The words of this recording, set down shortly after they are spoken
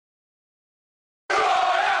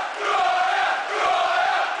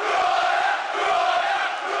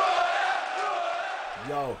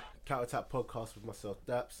Counter Attack podcast with myself,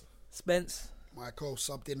 Daps. Spence. Michael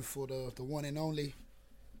subbed in for the one and only.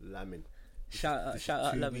 Lamin. Shout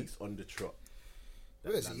out 2 Lamin. weeks on the trot.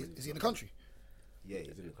 Where is he? Is he in the country? Yeah,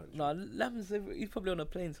 he's in the country. No, Lamin's he's probably on a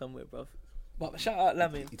plane somewhere, bruv. But shout out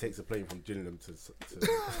Lamin. He takes a plane from Gillingham to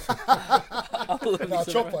No,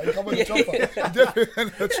 chopper. He come on the chopper. He definitely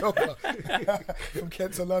on the chopper. From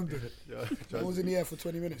Kent to London. He was in the air for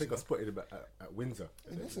 20 I minutes. think I spotted him at Windsor.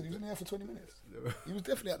 Listen, he was in the air for 20 minutes. He was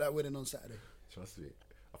definitely at that wedding on Saturday. Trust me.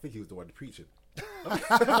 I think he was the one preaching.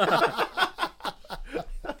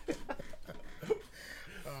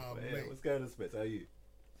 Oh, Yeah, mate. what's going on, Spence? How are you?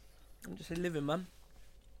 I'm just living, man.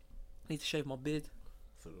 Need to shave my beard.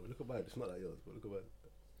 So look at mine. It's not like yours, but look at mine.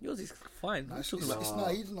 Yours is fine. Nah, What it's, you talking it's about?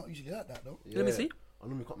 not, he's not usually like that, though. Let me see. I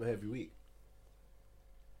normally cut my hair every week.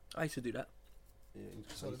 I used to do that. Yeah,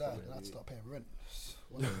 So did I. Then I had to start paying rent.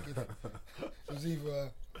 What did I give? It was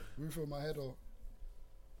either roof on my head or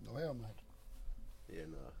no hair on my head. Yeah,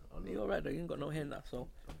 nah. You're alright though. You ain't got no hair now, so.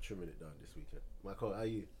 I'm trimming it down this weekend. Michael, how are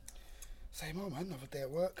you? Same old, man. Another day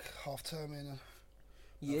at work. Half term in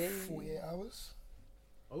Yeah. 48 hours.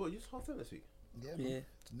 Oh, what, you just half term this week? Yeah, man. Yeah.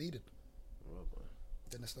 It's needed. Oh, boy.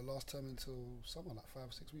 Then it's the last term until summer, like 5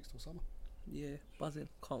 or 6 weeks till summer. Yeah. Buzzing.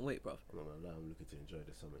 Can't wait, bruv. I'm not gonna lie, I'm looking to enjoy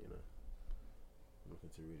the summer, you know. I'm looking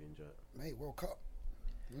to really enjoy it. Mate, World Cup.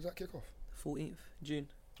 When's that kick off? 14th June.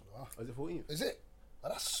 Wow. Oh, is it 14th? Is it? Oh,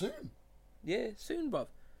 that's soon. Yeah, soon, bruv.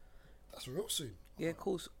 That's real soon. Yeah, of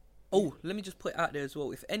course. Oh, let me just put it out there as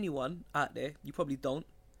well. If anyone out there, you probably don't,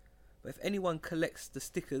 but if anyone collects the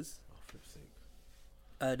stickers, Oh, flip's sake.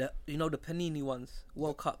 the Panini ones,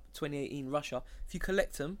 World Cup 2018 Russia. If you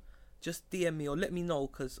collect them, just DM me or let me know,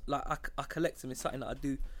 because like I collect them. It's something that I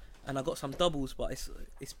do, and I got some doubles, but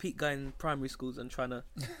it's peak going primary schools and trying to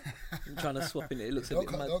swap in it. It looks a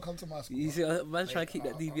bit mad. Don't come to my school. You see, man's trying to keep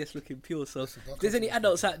that DVS looking pure. So Listen, don't if there's come any to my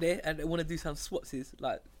adults out there and they want to do some swapsies,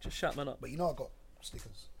 like just shout man up. But you know I got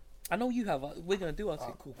stickers. I know you have. We're gonna do our Ah,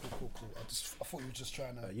 thing. cool. I thought you were just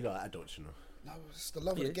trying to. You know, adults, you know. No, it's the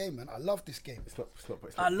love of Yeah. the game, man. I love this game. It's not.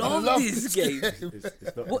 I love this game.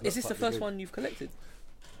 It's not, What it's is this not the part first of the one you've collected?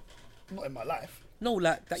 Not in my life. No,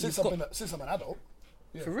 like that Since you've I'm, got since I'm an adult.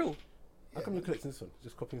 Yeah. for real. game. How come you're collecting this one?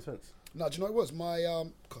 Just copying Spence? No, do you know what it was? My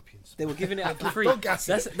copyings. They were giving it out for free. Don't gas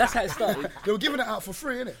it. That's how it started. They were giving it out for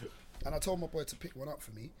free, innit? And I told my boy to pick one up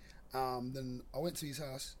for me. Then I went to his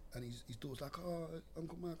house and his daughter's like, "Oh,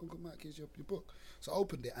 Uncle Mike, here's your book." So I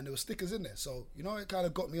opened it and there were stickers in there. So, you know, it kind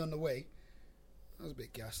of got me on the way. I was a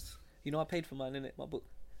bit gassed. You know, I paid for mine, innit? My book.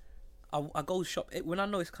 I go shop when I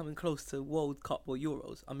know it's coming close to World Cup or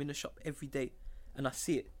Euros. I'm in the shop every day, and I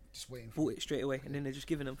see it. Just waiting for Bought it straight away, and then they're just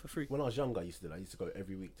giving them for free. When I was younger, I used to go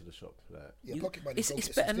every week to the shop. Like, Yeah, pocket money. It's go it's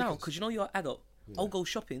get some better now stickers. because you know you're an adult. I'll go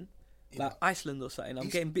shopping, Yeah, like Iceland or something. I'm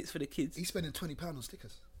he's- getting bits for the kids, He's spending £20 on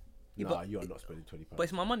stickers. Yeah, nah, but- you are not spending £20. but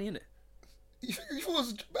it's my money, innit? You thought it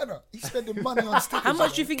was better? He's spending money on stickers. How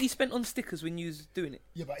much do you man. think you spent on stickers when you was doing it?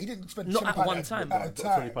 Yeah, but he didn't spend Not £10 at one time. At a Got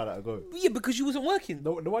time. £20 at a go. Yeah, because you wasn't working.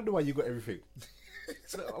 No wonder why you got everything.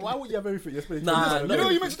 Why would you have everything? You're spending Nah, £20 no. You know,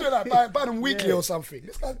 you meant to do it like buy them weekly Yeah. or something.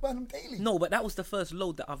 This guy's buying them daily. No, but that was the first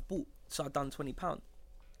load that I've bought, so I've done £20. Do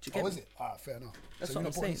you get Oh, me? is it? Ah, fair enough. That's so what you've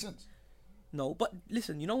I'm not bought any saying. since? No, but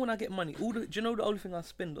listen, you know when I get money, do you know the only thing I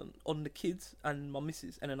spend on the kids and my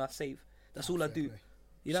missus, and then I save. That's all I fair do. play.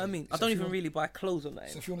 You know So- what I mean? so I don't if you even want- really buy clothes on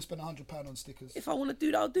that. So if you want to spend £100 on stickers, If I want to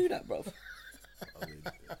do that, I'll do that, bro. I mean,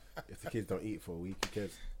 if the kids don't eat for a week, who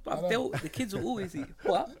cares? But the kids will always eat.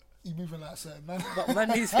 But you moving like certain man. man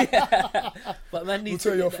needs. But man We'll needs.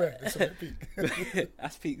 tell to your get friend. It's a bit peak. that.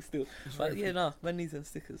 That's peak still. But very yeah, nah, man needs them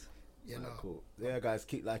stickers. Yeah, no. Cool. Yeah, guys,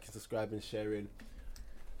 keep liking, subscribing, sharing.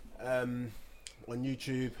 On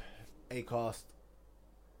YouTube, Acast,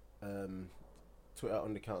 Twitter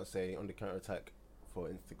on the counter attack for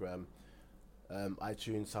Instagram,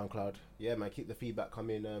 iTunes, SoundCloud. Yeah, man, keep the feedback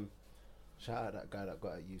coming. Shout out that guy that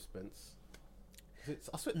got at you, Spence.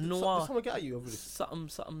 I swear, Noir. did someone get at you over this?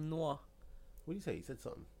 Something noir. What did he say? He said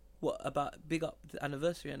something. What about big up the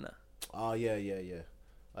anniversary and that? Oh yeah.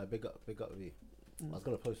 Big up me. I was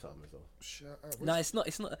gonna post something as well. Shout out. No, it's not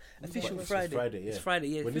official It's Friday. Friday, yeah. It's Friday,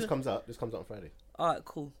 yeah. When this comes out on Friday. Alright,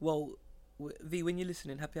 cool. Well, V, when you're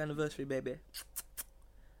listening, happy anniversary, baby.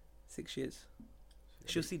 6 years.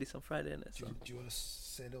 She'll see this on Friday, innit? Do So. you want to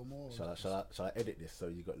say a little more? Shall I edit this so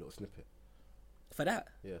you got a little snippet? For that,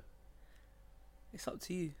 Yeah. it's up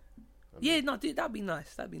to you. I mean, Yeah, no, dude, that'd be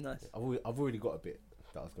nice. That'd be nice. I've already got a bit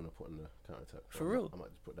that I was gonna put on the counter attack. For real? I might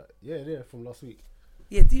just put that. Yeah, from last week.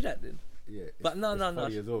 Yeah, do that then. Yeah. But no.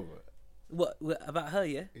 Funny as over. What about her?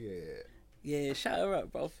 Yeah. Yeah. Yeah, shout her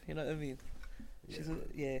out, bro. You know what I mean? Yeah. She's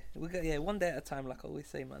we got one day at a time, like I always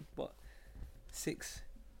say, man. But 6,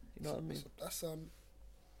 You know what I mean? That's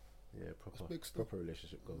Yeah, proper, big stuff. proper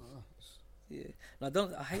relationship goals. Yeah.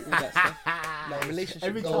 No, I hate all that stuff. Like relationship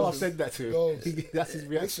Every time goals. I've said that to him, Goals. that's his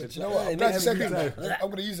reaction. Listen, do you know what? Yeah, I'm glad you next said time. that. I'm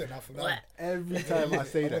gonna use it now from now on. Every time I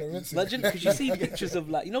say I'm gonna that, rinse it. Imagine, because you see pictures of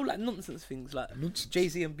like, you know, like nonsense things like Nonsense.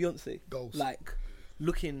 Jay-Z and Beyonce, Goals. like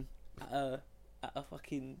looking at a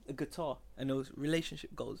fucking a guitar and those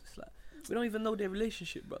relationship goals. It's like we don't even know their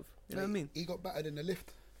relationship, bruv. You know what I mean? He got battered in the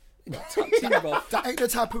lift. Tucked in, bruv. That ain't the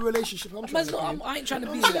type of relationship I'm trying Man's to not, be in. I ain't trying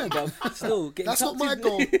to be in I'm that, bruv. Still getting That's not tucked my in.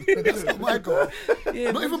 goal. That's not my goal.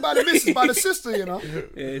 Yeah, Not man. even by the missus, by the sister, you know. Yeah,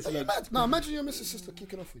 it's like, Now imagine your missus sister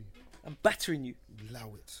kicking off for you. I'm battering you.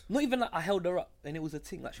 Allow it. Not even like I held her up and it was a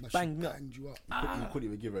thing. Like she No, she banged me up. banged you up. you couldn't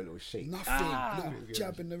even give her a little shake. Nothing. Little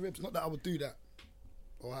jab in the ribs. Not that I would do that,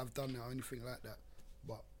 or have done that, or anything like that.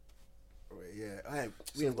 But Yeah,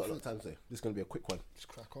 we ain't got a lot of time today. This is gonna be a quick one. just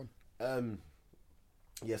crack on.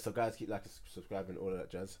 Yeah, so guys, keep liking, subscribing, all of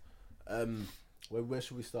that jazz. Where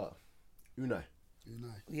should we start? Unai.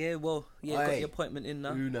 Yeah, well, yeah, got Aye. your appointment in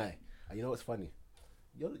now. Unai. And you know what's funny?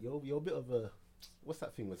 You're a bit of a, what's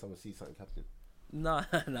that thing when someone sees something happening? Nah.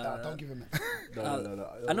 Don't give him that. No.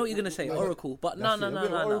 I know what you're gonna say, Oracle, but no. That's it, a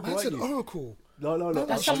bit of Oracle. I said Why you? Oracle. No.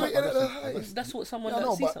 That's I'm straight not- at I'm the- not- That's what someone Yeah, that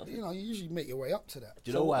no, sees but something. you know, you usually make your way up to that.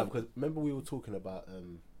 Do you know why? Because remember we were talking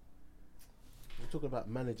about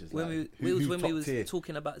managers. When like, we who's was top tier.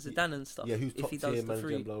 talking about Zidane and stuff. Yeah, who's if top he tier does the manager,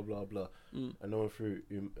 three. blah blah blah. Mm. And no one threw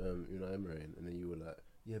Unai Emery in, and then you were like,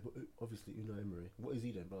 yeah, but obviously Unai Emery, what is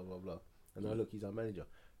he then? Blah blah blah. And now look, he's our manager.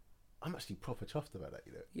 I'm actually proper chuffed about that,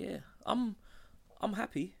 you know. Yeah, I'm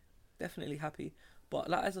happy, definitely happy. But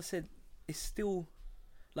like as I said, it's still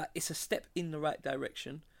like it's a step in the right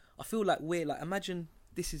direction. I feel like we're like imagine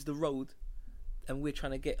this is the road, and we're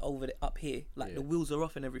trying to get over it up here. Like the wheels are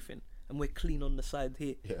off and everything, and we're clean on the side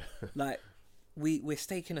here. Yeah. Like we're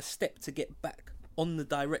taking a step to get back on the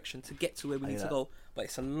direction to get to where we need to go. But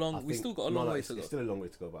it's a long. We still got a long way to go. It's still a long way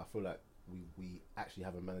to go, but I feel like we actually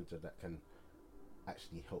have a manager that can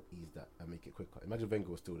actually help ease that and make it quicker. Imagine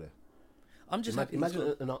Wenger was still there. I'm just happy. Imagine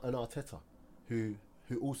an Arteta who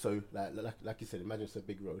also like you said. Imagine it's a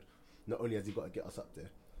big road. Not only has he got to get us up there,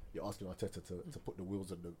 you're asking Arteta to put the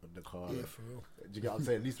wheels on the car. Yeah, for real. Do you get what I'm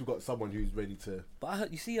saying? At least we've got someone who's ready to. But I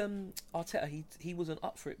heard, you see, Arteta, he wasn't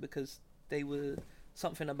up for it because they were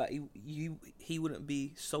something about he wouldn't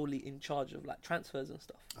be solely in charge of like transfers and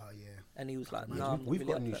stuff. Oh yeah. And he was like, We've "Nah, I'm not We've really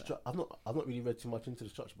got a up new for that." structure. I've not really read too much into the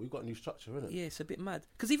structure, but we've got a new structure, innit? Yeah, it's a bit mad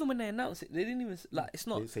because even when they announced it, they didn't even like. It's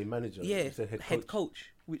They not. didn't say manager. Yeah, they said head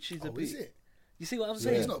coach, which is a Oh, bit. is it? You see what I'm So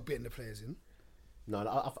saying? he's not bidding the players in.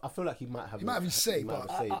 No, I feel like he might have. He might have his say, might have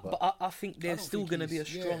but a say, But I think I there's don't still think going to be a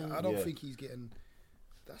he's- strong. Yeah, I don't Yeah. think he's getting.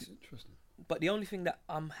 That's interesting. But the only thing that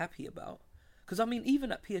I'm happy about, because I mean,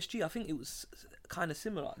 even at PSG, I think it was kind of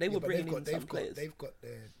similar. They Yeah, were but bringing in some players. They've got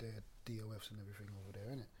their DOFs and everything over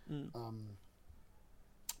there, innit?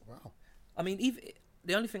 Wow. I mean, even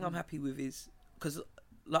the only thing I'm happy with is because,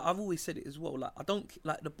 like I've always said it as well. Like I don't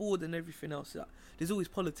like the board and everything else. Like, there's always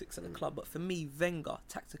politics at the club, but for me, Wenger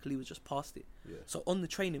tactically was just past it. Yeah. So on the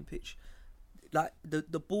training pitch, like the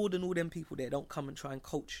board and all them people there don't come and try and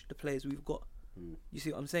coach the players we've got. You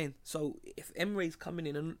see what I'm saying? So if Emery's coming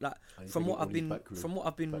in and like he's from bringing what I've all his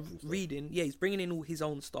been backroom stuff. reading, yeah, he's bringing in all his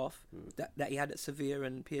own stuff that he had at Sevilla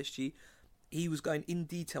and PSG. He was going in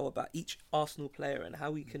detail about each Arsenal player and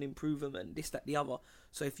how he can improve them and this, that, the other.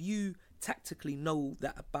 So if you tactically know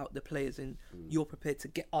that about the players and you're prepared to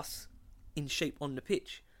get us in shape on the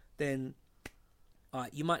pitch, then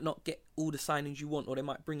you might not get all the signings you want, or they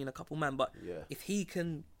might bring in a couple man. But Yeah. if he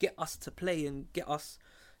can get us to play and get us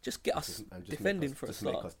And defending make us, for a just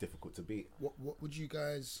make start. us difficult to beat. What would you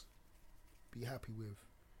guys be happy with?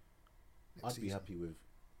 next I'd be season? happy with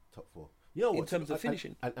top 4. You know In what? terms of And-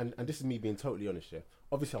 finishing. and this is me being totally honest. Yeah,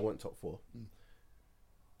 obviously I want top 4.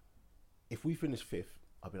 If we finish 5th,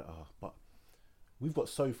 I'll be like, but we've got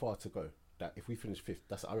so far to go that if we finish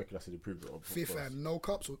 5th, I reckon that's an improvement. Fifth and no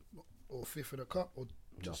cups, or fifth and a cup, or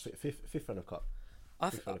no, just 5th and a cup. I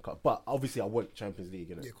Fifth and a cup. But obviously I want Champions League,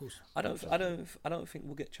 innit? yeah, of course. I don't think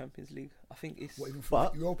we'll get Champions League. I think it's What even for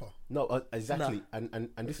But- Europa? No, exactly. And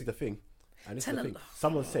this is the thing. And this is the Tell thing. them-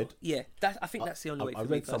 Someone said. yeah. I think that's the only way. I for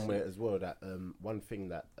me read somewhere personally. as well that one thing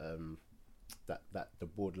that that the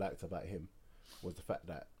board liked about him was the fact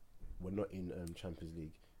that we're not in Champions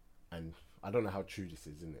League, and I don't know how true this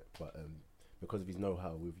is, isn't it? But because of his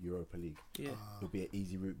know-how with Europa League, Yeah, it'll be an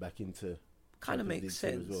easy route back into. kind of Champions makes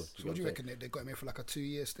League too sense. as well. So what do you reckon? They got him in for like a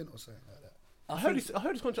 2-year stint or something like that? I heard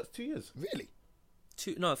his contract's 2 years. Really?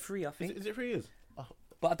 3, I Is think. it 3 years?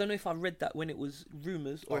 But I don't know if I read that when it was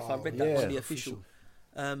rumours or if I Oh, read that yeah. on the official.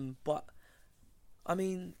 But I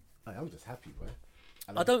mean, I'm just happy, bro.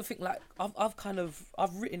 And I don't think like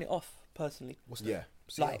I've written it off personally. What's that? Yeah.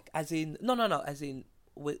 Like as in no, as in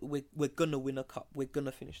we're gonna win a cup. We're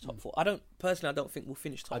gonna finish top four. I don't think we'll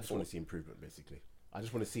finish top I just four. want to see improvement, basically. I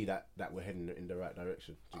just want to see that we're heading in the right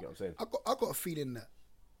direction. Do you get what I'm saying? I got a feeling that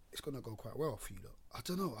it's gonna go quite well for you, though. I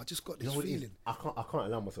don't know. I just got You this know what it is? feeling. I can't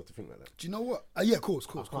allow myself to think like that. Do you know what? Yeah, of course.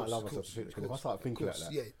 I can't allow myself to think because if I start thinking like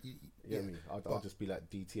that, yeah, you know what I mean? I'll just be like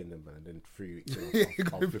DT and them, man, and then 3 weeks in, Yeah,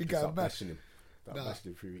 I'll you're flip and going start mad. bashing him. Start Nah.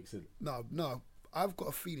 bashing him 3 weeks in. No. I've got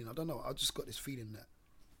a feeling. I don't know. I just got this feeling that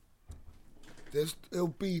it'll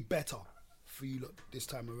be better for you lot this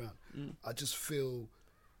time around. I just feel,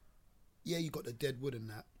 yeah, you got the dead wood and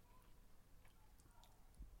that,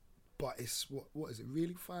 but it's what is it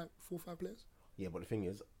really? 4 or 5 players? Yeah, but the thing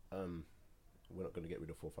is, we're not going to get rid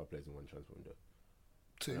of 4 or 5 players in one transfer window.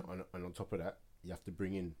 2 And on top of that, you have to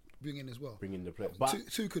bring in as well. the players. But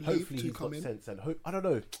Two could leave, hopefully 2 he's come got in. sense and hope. I don't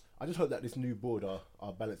know. I just hope that this new board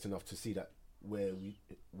are balanced enough to see that where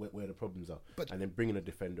the problems are, But- and then bring in a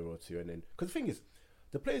defender or 2, and then because the thing is,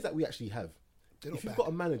 the players that we actually have, They're if not you've bad. got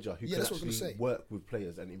a manager who Yeah, can that's what I was actually gonna say. work with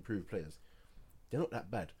players and improve players, they're not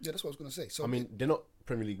that bad. Yeah, that's what I was gonna say. So I mean, they're not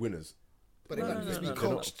Premier League winners. but they No, might no, need to no, be no, no.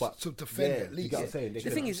 coached But- to defend yeah, at you least. get what I'm saying? They The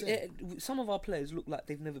could- thing You is, know what I'm saying? some of our players look like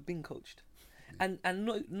they've never been coached, and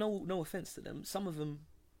no offense to them, some of them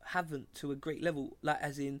haven't to a great level. Like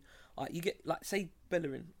as in, you get like say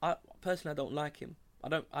Bellerin. I personally I don't like him. I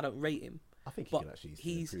don't rate him. I think he but can actually still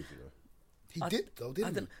he's- improve. You know, He I- did though, I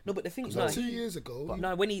didn't don't, he? no, but the thing is, Like no, 2 years ago,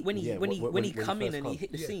 no, when he Yeah, when he when he come in first and he come.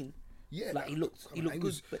 hit the Yeah. scene, yeah, like, he looked come on, good,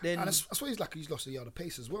 was- but then- and I swear he's like he's lost a yard of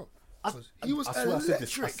pace as well. I 'Cause he was swear I said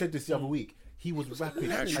electric. this the other week. He was rapid.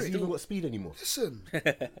 electric. Has he even got speed anymore? Listen,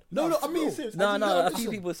 No, for I mean real. serious. no, Has he no, got- a listen. few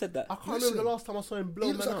people have said that. I can't remember Listen. the last time I saw him blow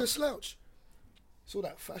he man looks like up. a slouch. It's all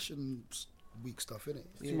that fashion week stuff, innit?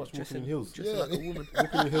 Too much walking dressing- in heels. dressing Yeah. like a woman.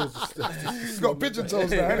 Walking in heels. He's got pigeon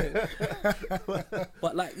toes now, innit?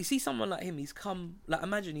 But like you see someone like him, he's come like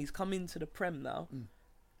imagine he's come into the Prem now,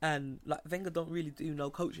 and like Wenger don't really do no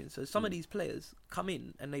coaching. So some of these players come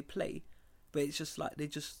in and they play, but it's just like they're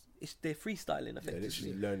freestyling They're effectively.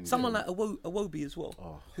 literally learning. Someone like Iwobi as well,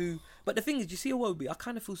 Oh. who. But the thing is, you see Iwobi, I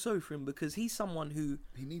kind of feel sorry for him because he's someone who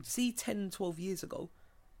He needs. see 10, 12 years ago,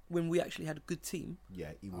 when we actually had a good team,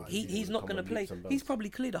 Yeah, he would. he's not going to play. He's probably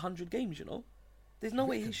cleared 100 games. You know, there's no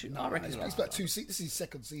way he should. I reckon. It's like this is his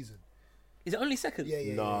second season. Is it only second?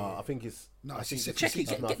 Yeah. Nah, I think it's. No, I it's think his it's second Check it.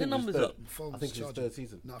 season. no, I Get the think it's numbers third. up. Phone's I think it's his charging. third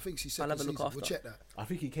season. No, I think it's his I'll second have a look season. after. We'll check that. I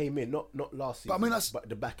think he came in not last season, But I mean, that's- but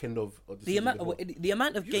the back end of the The season amount, before. the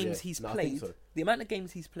amount of games Yeah. he's No, I think played, so. the amount of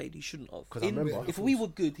games he's played, he shouldn't have. 'Cause I remember- If we were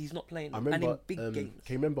good, he's not playing. I And in remember. big games.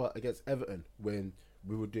 Can you remember against Everton when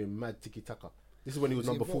we were doing mad tiki taka? This is when he was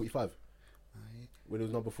Was he number involved? 45. When he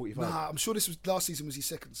was number 45. Nah, I'm sure this was last season. Was his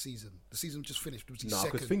second season? The season just finished. Was his Nah,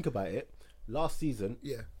 second? because think about it. Last season,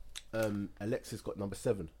 Yeah. Alexis got number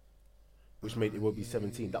 7, which made it will be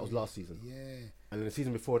 17. That was last season. Yeah. And then the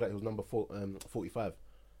season before that, he was number 45.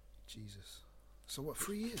 Jesus. So what?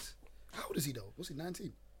 3 years. How old is he though? Was he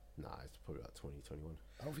 19? Nah, it's probably like 20, 21.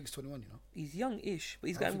 I don't think he's 21. You know. He's young-ish, but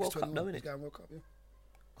he's I don't going think World Cup, 21. though, He's innit? going World Cup. Yeah.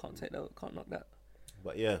 Can't take that. Can't knock that.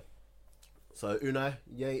 But yeah. So Unai,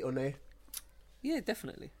 yay or nay? Yeah,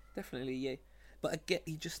 definitely, yeah. But again,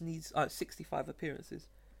 he just needs 65 appearances.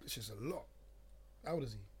 Which is a lot. How old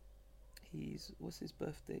is he? What's his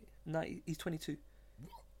birthday? No, he's 22.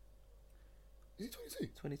 Is he 22?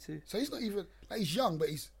 22. So he's not even like he's young, but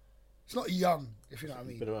he's not young. If you know what I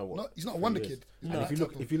mean. Been around, what, He's not a 3 wonder years? kid. He's And not if you that look,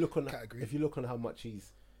 type of if you look on, category. if you look on how much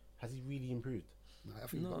has he really improved? Nah, I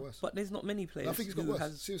think he's got No, worse. but there's not many players. I think he's got who worse.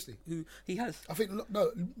 Has, Seriously. who he has. I think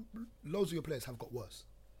loads of your players have got worse.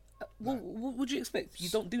 What would you expect? You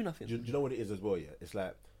don't do nothing. Do you know what it is as well? Yeah, it's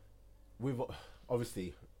like with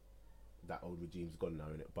obviously that old regime's gone now,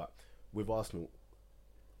 innit? But with Arsenal,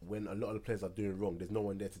 when a lot of the players are doing wrong, there's no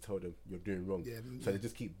one there to tell them you're doing wrong. Yeah, so they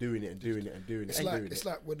just keep doing it and doing it and doing it It's and like doing it's it.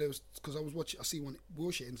 like when there was because I see one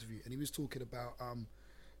Wilshere interview and he was talking about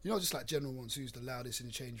just like general ones who's the loudest in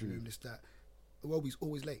the change room, this that. Iwobi's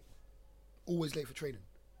always late for training.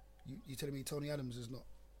 You telling me Tony Adams is not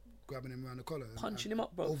grabbing him around the collar, Punching him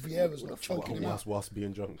up, bro. Or Vieira's What not the fuck? choking him out. whilst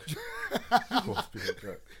being drunk. Whilst being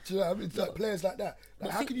drunk. Do you know what I mean? It's like players like that. Like, But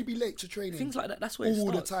how can you be late to training? Things like that. That's where it all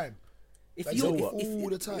the starts. time. If Like, you're you know what? All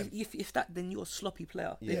the if, time. if that, then you're a sloppy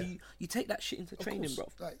player. Yeah. Then you take that shit into Of training, course.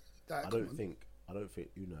 bro. Like, I come don't on. think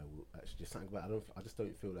Unai will actually just something about. I just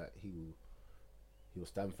don't feel that he will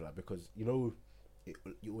stand for that because you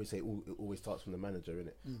always say it always starts from the manager,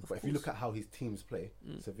 innit? But if you look at how his teams play,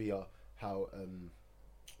 Sevilla, how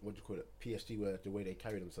what do you call it, PSG, where the way they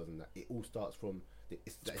carry themselves and that, it all starts from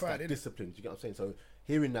it's pride, that innit? discipline. Do you get what I'm saying? So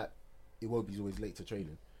hearing that Iwobi's always late to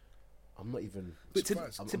training, I'm not even. But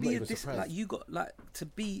Surprised. I'm to not be even surprised. like you got like to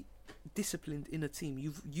be disciplined in a team,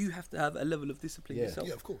 you have to have a level of discipline Yeah. yourself.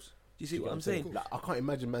 Yeah, of course. Do you see You what get I'm saying? course. Like, I can't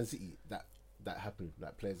imagine Man City that happened.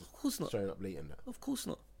 Like players Of course not. showing up late and that. Of course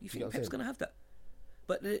not. You get think what I'm Pep's saying? gonna have that?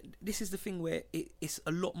 But this is the thing where it's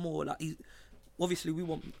a lot more like. Obviously, we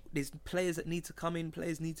want there's players that need to come in,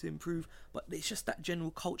 players need to improve, but it's just that general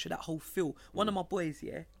culture, that whole feel. One of my boys,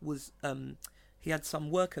 was he had some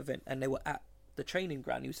work event and they were at the training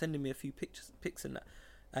ground. He was sending me a few pics and that,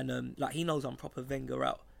 and like he knows I'm proper Wenger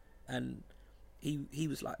out, and he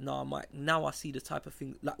was like, "No, Mike. Now I see the type of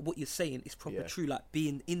thing like what you're saying is proper Yeah. true. Like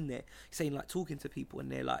being in there, saying like talking to people,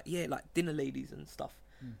 and they're like, yeah, like dinner ladies and stuff."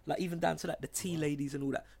 Like even down to like the tea ladies and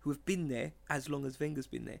all that who have been there as long as Wenger's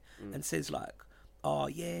been there, and says like, "Oh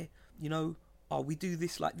yeah, we do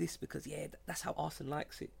this like this because that's how Arsenal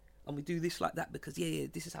likes it, and we do this like that because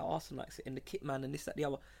this is how Arsenal likes it, and the kit man and this that the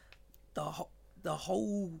other, the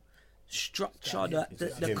whole structure,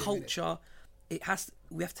 the him. culture,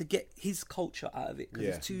 we have to get his culture out of it because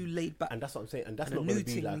Yeah. it's too laid back. And that's what I'm saying. And that's And a not new going to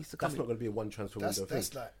be team like. needs to That's come not in. going to be a one transfer That's window thing.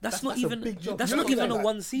 like That's that's not a even big job. that's You're not looking even at a like-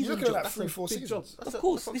 one season you're looking at job. like 3-4 big job. seasons. That's Of a-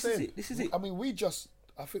 course, that's what I'm this is saying. it. This is it. I mean,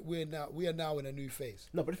 I think we are now in a new phase.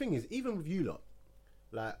 No, but the thing is, even with you lot,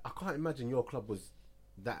 like I can't imagine your club was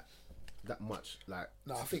that much like.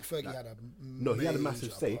 No, I think Fergie like- had a No, he had a massive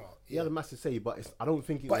major say. part, He had a massive say, but I don't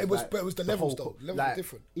think it But was. it was the levels, whole though. Levels like, were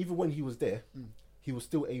different. Even when he was there, he was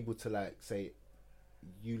still able to like say,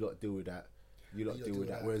 "You lot deal with that. You lot deal with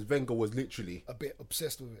that." Whereas Wenger was literally a bit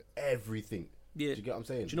obsessed with it. everything. Yeah. Do you get what I'm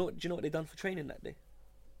saying? Do you know what they done for training that day?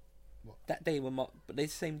 What? That day but the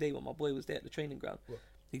same day when my boy was there at the training ground, What?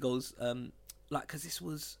 he goes, like, because this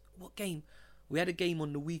was what game? We had a game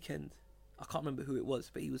on the weekend. I can't remember who it was,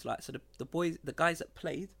 but he was like, so the guys that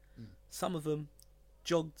played, some of them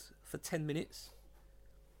jogged for 10 minutes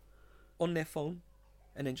on their phone,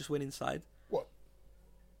 and then just went inside. What?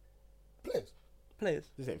 Players?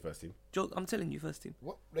 Players, This ain't first team. I'm telling you, first team.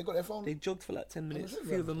 What? They got their phone? They jogged for like 10 minutes. A training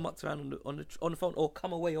few of ground. them mucked around on the phone, or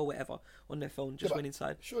come away or whatever on their phone. Just but went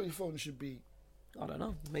inside. Surely your phone should be. I don't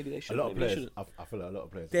know. Maybe they should. A lot of maybe they players. shouldn't. I feel like a lot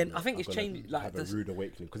of players. Then are I think it's gonna changed, like, have a this- rude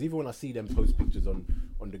awakening because even when I see them post pictures on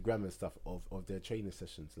the gram and stuff of their training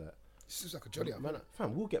sessions, like This is like a jolly up. man,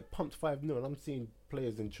 fam, we'll get pumped 5-0, and I'm seeing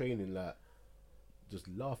players in training like just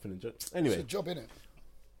laughing and It's anyway. a job, innit?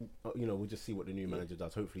 We'll just see what the new manager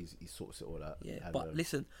does. Hopefully, he sorts it all out. Yeah, and, but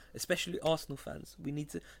listen, especially Arsenal fans, we need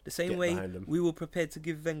to the same Get way behind them. we were prepared to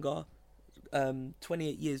give Wenger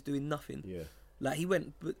 28 years doing nothing. yeah. Like he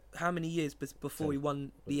went, but how many years before 10. he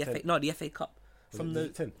won Was the it FA? 10? No, the FA Cup from Was the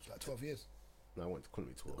it 10. It's like 12 years. No, I want to call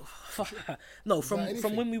it 12. no that from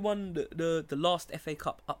anything? when we won the last FA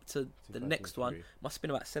Cup up to the next one 2003. must have been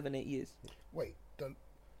about 7-8 years. Wait,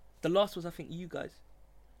 The last was I think you guys,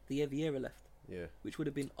 the year Vieira left, Yeah. which would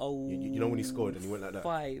have been You know when he scored and he went like that?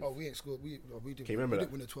 5. we ain't scored. We did. Can you remember we that?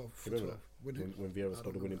 didn't win the 12. Can you remember We did. When Vieira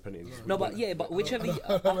scored the winning penalty. No, but yeah, but whichever.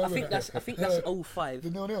 I think that's 05. The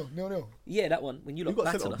 0-0. Yeah, that one when you You lot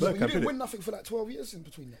got sent battered off us. Bergkamp, You didn't innit? win nothing for like 12 years in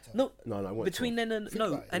between that time. No, No, I want between 12. then and Think no,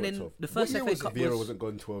 about it. and It then was the 12. first What year FA was it? Cup Vieira was wasn't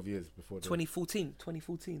gone 12 years before. then.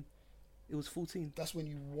 2014. It was 14, That's when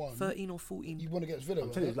you won. 13 or 14. You won against Villa. I'm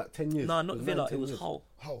telling you, it was right? like 10 years. No, not was Villa. 9, 10 It was years. Hull,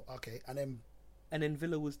 Oh, okay. and then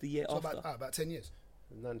Villa was the year So after. about 10 years.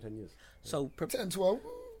 9, 10 years. So 10, 12.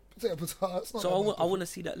 Take a potato. It's not So that I bad. want to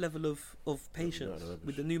see that level of patience no,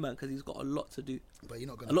 with the new man because he's got a lot to do, But you're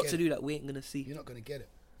not a gonna lot get to it. do that we ain't gonna see. You're not gonna get it.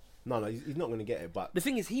 No, he's not going to get it, but The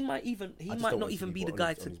thing is, he might just not don't want even to be be the put on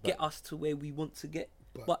guy his- to on his get back. us to where we want to get,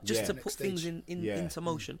 But but just Yeah. to Next put things stage. Yeah. into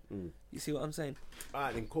motion. You see what I'm saying?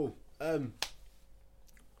 alright then, cool.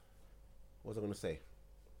 What was I going to say?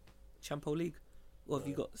 Champions League, or have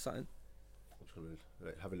you got something? I'm just going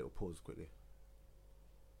to have a little pause quickly.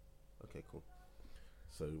 Okay, cool.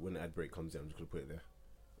 So when the ad break comes in, I'm just going to put it there,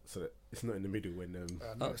 so that it's not in the middle when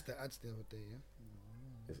I noticed the ads the other day.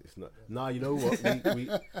 Yeah. it's not. Nah, you know what?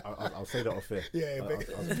 I'll say that off air. Yeah, I'll but-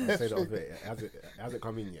 say that off air. It hasn't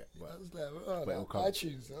come in yet, I but was like, oh, But it'll no, come.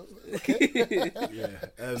 iTunes. I was like, okay.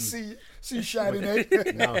 yeah. see shining, eh?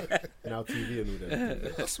 now TV and all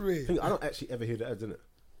that. That's weird. I don't actually ever hear the ads in it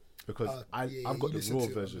because I've got you the listen raw to it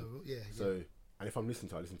on version. the- yeah, So and if I'm listening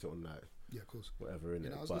to it, I listen to it on like yeah, of course. whatever in You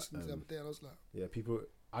it. know, I was But listening to the other day and I was like, yeah, people.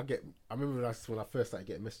 I remember when I first started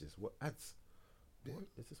getting messages. What ads? Yeah. What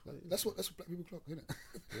is this? What it is? that's what black people clock, isn't it?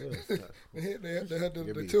 Yeah, it's like, They heard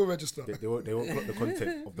the but till register. they won't clock the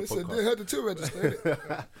content of the Listen, they podcast. heard the till register.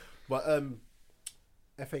 innit?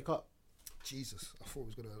 But FA Cup. Jesus, I thought we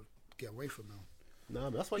was gonna get away from now. Nah,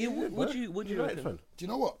 man, that's what Yeah, you would you United reckon? fan? Do you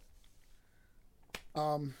know what?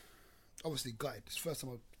 Obviously, gutted. It's the first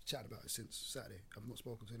time I've chatted about it since Saturday. I've not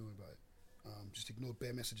spoken to anyone about it. Just ignored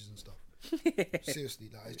bare messages and stuff. Seriously,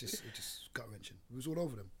 like it's just gut wrenching. It was all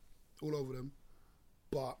over them.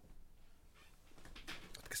 But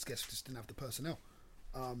I guess just didn't have the personnel.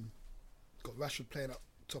 Got Rashford playing up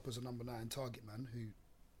top as a number 9 target man,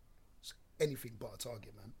 who's anything but a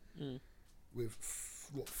target man. With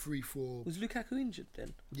 3-4. Was Lukaku injured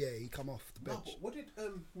then? Yeah, he come off the bench. No, what did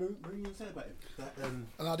Mourinho say about him? That,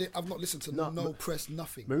 And I've not listened to no press,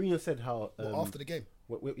 nothing. Mourinho said how After the game.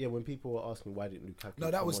 when people were asking why didn't Lukaku?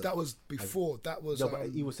 No, that was before. That was. No, but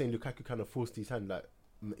he was saying Lukaku kind of forced his hand. Like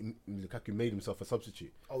Lukaku made himself a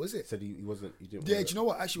substitute. Oh, is it? Said he wasn't. He didn't. Yeah, wanna- do you know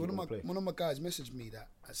what? Actually, he one didn't of my guys messaged me that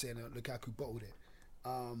saying that Lukaku bottled it.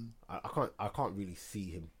 I can't really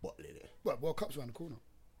see him bottling it. Well, World Cup's around the corner.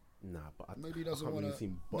 Nah, but Maybe he I doesn't can't want really see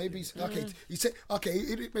to. him bottling Maybe it. okay. He said okay.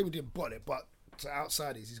 He maybe didn't bottle it, but to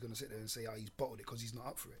outsiders, he's going to sit there and say, "Oh, he's bottled it because he's not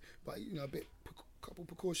up for it." But a couple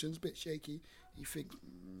precautions, a bit shaky. He thinks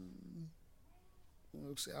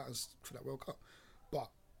we'll sit out for that World Cup. But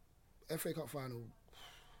FA Cup final.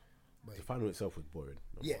 The final itself was boring.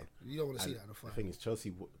 number Yeah, one. you don't want to see And that in the the final. thing is,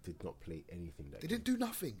 Chelsea did not play anything that They game. didn't do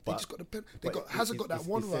nothing. They But- just got the pen. But Hazard got that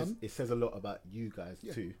one run. It says a lot about you guys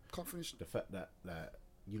Yeah, too. can't finish. The fact that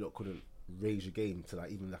you lot couldn't raise your game to like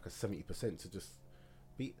even like a 70% to just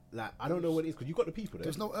be like, I don't know what it is, because you got the people there.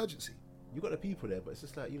 There's no urgency. You got the people there, but it's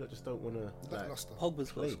just like you lot just don't want to. Like, Lackluster. Pogba's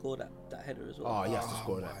got Play. to score that header as well. oh, he has to Oh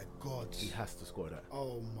score my that. god. He has to score that.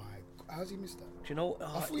 Oh my. How's he missed that? Do you know?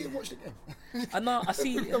 I thought you watched the game. I know. I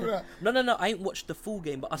see. Right. No. I ain't watched the full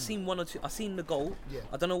game, but I seen one or two. I seen the goal. Yeah.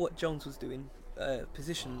 I don't know what Jones was doing.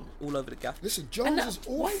 Position all over the gaff. Listen, And Jones that- is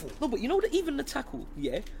why- awful. No, but you know that even the tackle,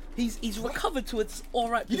 yeah, he's recovered to its all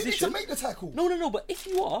right You didn't need to position. make the tackle. No. But if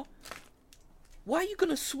you are, why are you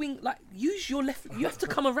gonna swing? Like, use your left. You have to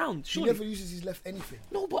come around. He Surely. never uses his left anything.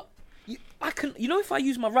 No, but I can. You know, if I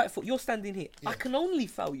use my right foot, you're standing here. I can only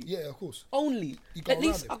foul you. Yeah, of course. Only. You go At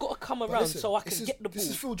least around I him. got to come But around listen, so I can this get the ball. This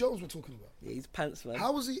is Phil Jones we're talking about. Yeah, he's pants, man.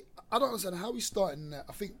 How was he? I don't understand how he's starting that.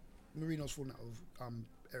 I think Marino's falling out of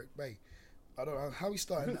Eric Bay. I don't know how he's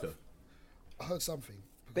starting think that. so? I heard something.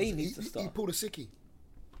 Bay Because needs to He start. pulled a sickie.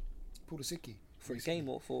 For a game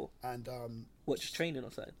or for And watch training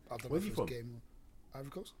or something. I don't know Where's if he it was from? game.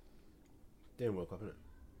 Ivory Coast. They didn't World Cup, innit?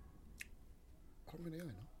 I don't think they are.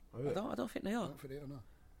 No, Oh, yeah. I don't think they I are. don't think they are. No,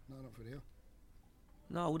 I don't think they are.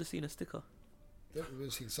 No, I would have seen a sticker.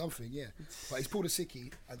 They've seen something, yeah. But he's pulled a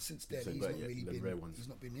sickie, and since then So, he's right, not yeah, really the been. rare ones. He's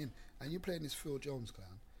not been in. And you're playing this Phil Jones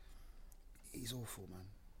clown. He's awful, man.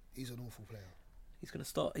 He's an awful player. He's gonna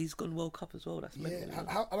start. He's gone World Cup as well. That's Yeah. mental. man.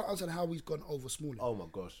 I don't understand how he's gone over Smalling. Oh my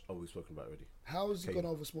gosh! Oh, we've spoken about it already. How has he Okay.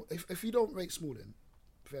 gone over Smalling? If you don't rate Smalling,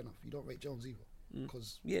 fair enough. You don't rate Jones either,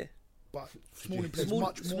 because Yeah. but Smalling plays Smalling,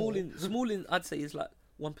 much more. Smalling, I'd say is like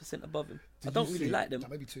 1% above him. I Did don't you really see- like them. Nah,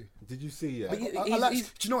 maybe two. Did you see? But I he's- like.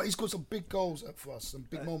 he's- Do you know what? He's got some big goals for us, some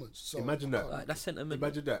big moments. So Imagine that. Like, that's sentimental.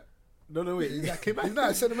 Imagine that. No, wait. Exactly. Imagine, No,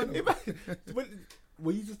 it's sentimental. Imagine,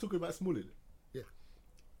 were you just talking about Smalling? Yeah,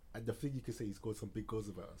 And the thing you can say, he scored some big goals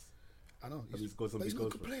about us. I know. he's got some but he's big not a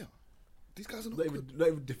goals good for us. player. These guys are not Not good. even, not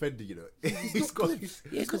even defending, you know. He's not good.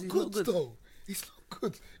 Yeah, 'cause he's not good. though. He's not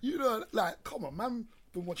good. You know, like, come on, man.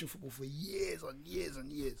 Been watching football for years and years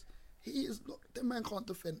and years. He is not. That man can't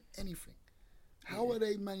defend anything. How are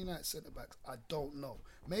they Man United centre backs? I don't know.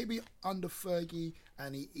 Maybe under Fergie,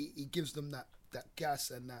 and he gives them that gas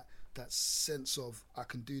and that sense of I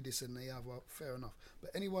can do this, and they have fair enough. But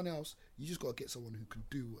anyone else, you just got to get someone who can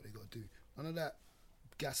do what they got to do. None of that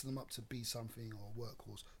gassing them up to be something or a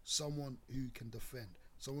workhorse. Someone who can defend,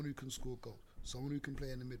 someone who can score goals, someone who can play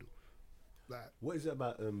in the middle. Like, What is it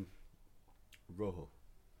about Rojo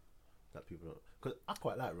that people don't? Because I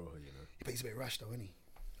quite like Rojo, you know. but he's a bit rash though, isn't he?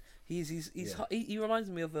 He's he reminds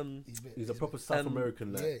me of He's a proper South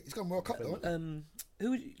American. Like, Yeah, he's got World Cup though.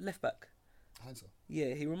 who left back. Heinz.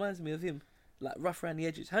 Yeah, he reminds me of him. Like rough around the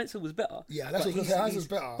edges. Hansel was better. Yeah, that's but what I was gonna say, Hansel was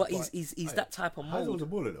better, But but- he's that type of Hazel was a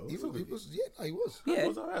mold. baller though. He was, yeah, no, he was. Yeah. He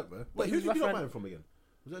was alright, man. But Wait, he who was did you rough not around- buy him from again?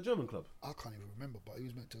 Was that a German club? I can't even remember, but he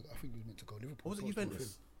was meant to. I think he was meant to go Liverpool. Or was it I was talking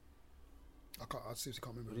Juventus? with him. I seriously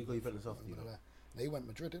can't remember. Or did he go Juventus after, you know? No, he went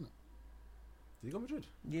Madrid, didn't Did he go Madrid?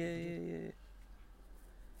 Yeah.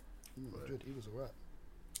 he? Madrid. He was alright.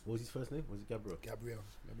 What was his first name? Was it Gabriel? Gabriel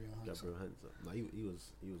Heinz. Gabriel Hansen. No, he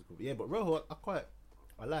was good. Yeah, but Rojo,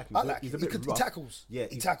 I like him. I like he's him. a bit He rough. tackles. Yeah,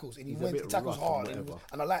 he tackles, and he he's a bit tackles rough hard, and and whatever.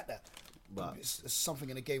 I like that. But It's something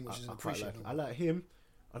in the game which is I quite like appreciated. him. I like him.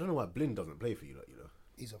 I don't know why Blind doesn't play for you, like, you know.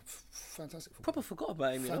 He's a fantastic footballer. Proper forgot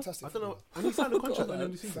about him. You know. Fantastic. I don't know. footballer. And he signed a contract Forgot earlier in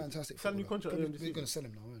about the season. Fantastic. Signed a new footballer. contract earlier in the We're going season.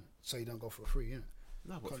 to sell him now, innit? So you don't go for a free, innit?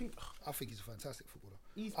 No, but I think he's a fantastic footballer.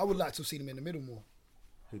 He's- I would like to have seen him in the middle more.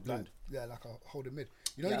 who Like, Blind? yeah, like a holding mid.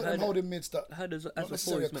 You know, Yeah, you I got them heard holding mids that I heard as not before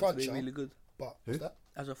necessarily he's a meant to be cruncher, really good. But Who? that,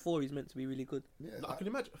 As a 4, he's meant to be really good. yeah, I can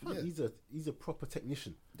imagine. Fam, yeah. He's a proper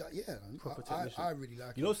technician. yeah, man, Proper I technician. really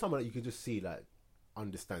like You him. know, someone that you can just see like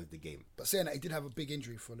understands the game. But saying that, he did have a big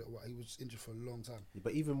injury for a little while. He was injured for a long time.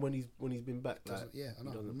 But even when he's been back, like, Doesn't, yeah, I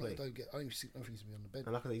know. he doesn't I play. don't think he's be on the bench.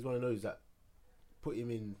 And like I said, he's one of those that put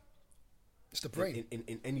him in It's the brain.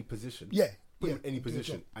 in any position. Yeah, Put yeah, him in any he'll do a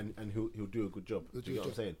position, and he'll do a good job. He'll Do you do get a what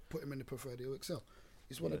I'm saying? Put him in the preferred, he'll excel.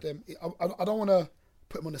 He's one of Yeah. them. I don't want to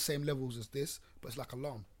put him on the same levels as this, but it's like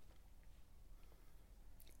alarm.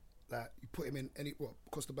 Like you put him in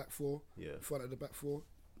across the back 4, Yeah. front of the back 4,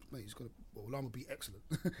 mate. He's gonna. Well, alarm will be excellent.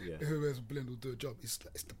 Yeah. Whoever's blend will do a job. It's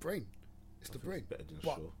the brain. It's the brain. Better than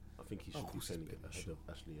But Shaw. I think he should be course he's sending better it than ahead Shaw. of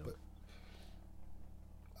Ashley Young. But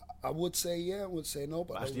I would say yeah, I would say no,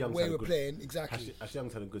 but Ashley the Young's way had a we're good- playing, exactly. Ashley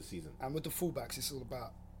Young's had a good season. And with the fullbacks, it's all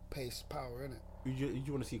about pace, power, innit? Who do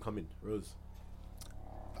you want to see come in? Rose.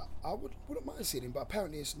 I wouldn't mind seeing him, but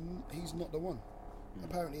apparently he's not the one.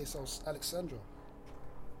 Apparently it's Alexandra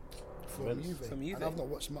from Juventus. Juve. From Juve. And I've not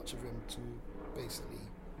watched much of him to basically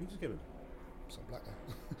Who just came in? some black guy.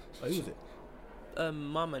 Oh, who was it?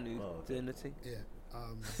 Mamanu Oh, okay. doing the thing.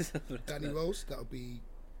 Yeah. Danny Rose, that would be.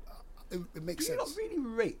 It makes Do you not sense. really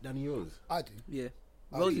rate Danny Rose? I do. Yeah.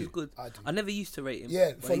 I Rose do. is good. I do. I never used to rate him.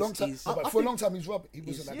 Yeah, but for a long time. he's- But I for a think- long time, he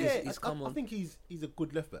wasn't that Yeah, good. he's I come on. think he's a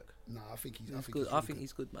good left back. Nah, I think he's he's good. good. I think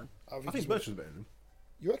he's good, man. I I think think he's Bertrand's better than him.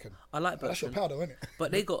 You reckon? I like That's your Bertrand. powder, isn't it?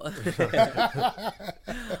 But they got.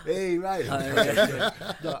 Hey, right. No, I think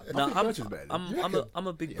Bertrand's better than him. I'm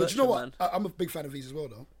a big But you know Bertrand what? man. I'm a big fan of his as well,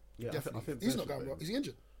 though. Yeah, I Definitely. think He's not Bertrand's going better well. than Is he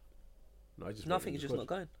injured? No, I just No, I not think in he's the just squad. not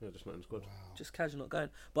going. Yeah, just not in the squad. Just casual not going.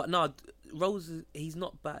 But no, Rose, he's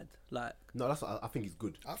not bad. Like No, I think he's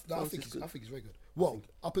good. I Rose think is he's good. very good. Well,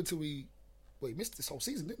 up until he missed this whole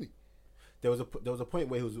season, didn't he? There was a point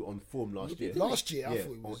where he was on form last year. Last year, I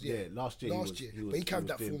thought he was. Yeah, last year. Last year, but he carried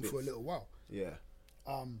that doing form for a bits. little while. Yeah.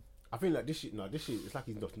 I think like this year, it's like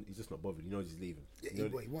he's just not bothered. He knows he's leaving. Yeah, You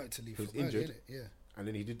know, he wanted to leave he for was injured. innit? Yeah. and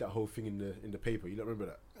then he did that whole thing in the paper. You don't remember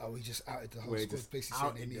that? Oh, he just outed the whole Where he squad, just basically saying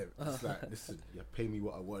outed they them. need. It's like, listen, you pay me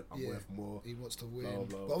what I want. I'm worth more. He wants to win. Blah,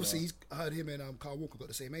 blah, but obviously, blah. I heard him and Kyle Walker got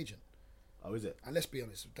the same agent. Oh, is it? And let's be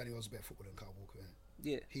honest, Danny Wells is a better footballer than Kyle Walker. Innit?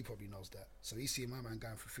 Yeah, He probably knows that. So he's seeing my man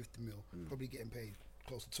going for 50 mil, probably getting paid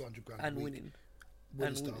close to 200 grand and a week. winning. Winning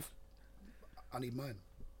and stuff. winning. I need mine.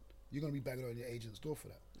 You're going to be banging on your agent's door for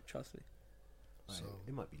that. Trust me. So,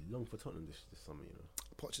 It might be long for Tottenham this summer, you know.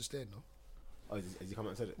 Poch is staying, though. Oh, has he come out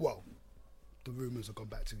and said it? Well, the rumours have gone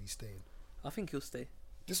back to he's staying. I think he'll stay.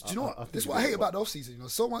 Do you know I what? think This is he what I will, hate but- about the off-season. You know,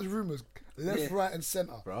 so much rumours, left, Yeah. right, and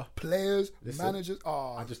centre. Bruh. Players, Listen, managers.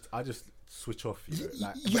 Oh, I just switch off. You, know, You-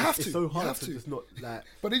 like, you but have it's to, so you hard have to to. just not like.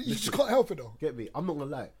 but then you listen, just can't help it though. Get me? I'm not gonna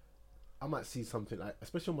lie. I might see something like,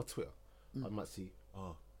 especially on my Twitter. Mm. I might see,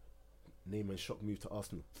 Neymar shock move to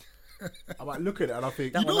Arsenal. I might look at it and I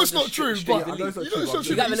think, That You know one it's was not a true, straight but I know it's not you true, know it's but not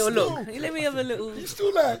You true. got me a little He's look. still- Let me have a little. He's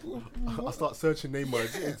still like, I start searching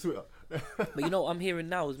Neymar on Twitter. But you know what I'm hearing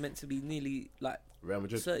now is meant to be nearly like Real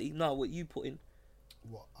Madrid. 30. No, what you put in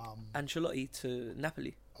what? Ancelotti to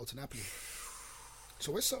Napoli. Oh, to Napoli.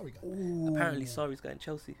 So where's Sarri going? Apparently, Sarri's going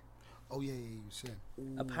Chelsea. Oh yeah, you were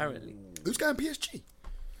saying. Apparently, Who's going PSG?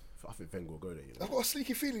 I think Wenger will go there. You know. I've got a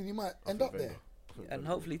sneaky feeling he might I end think up Wenger. there. I think and Wenger.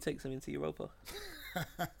 hopefully takes them into Europa.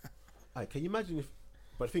 Aye, can you imagine if?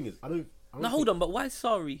 But the thing is, I don't. Now hold on, but why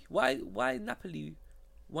Sarri? Why Napoli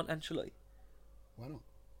want Ancelotti? Why not?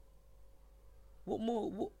 What more?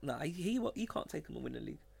 What? Nah, he can't take them and win the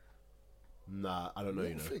league. Nah, I don't know. You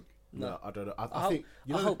You don't know. think? No, I don't know. I I hope, think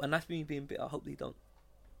you know. I hope, and that's me being bitter. I hope they don't.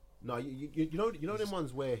 No, you know them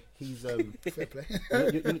ones where he's Fair play.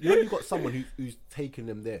 you know you've got someone who's taken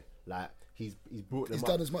them there. Like he's brought them. He's up,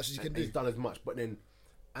 done as much as he can and do. He's done as much, but then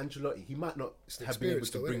Ancelotti, he might not It's the have been able experience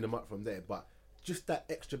to though, bring innit? them up from there, but just that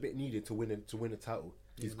extra bit needed to win a title.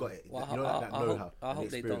 He's got it. Well, you know that know-how. I and hope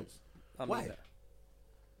they don't. experience. I mean Why? that.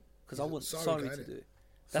 Because I want Sarri Sarri guy, to innit? do it.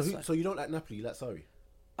 So, That's why. so you don't like Napoli? You like Sarri?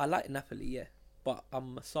 I like Napoli, yeah, but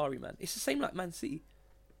I'm a Sarri man. It's the same like Man City.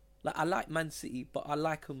 Like I like Man City, but I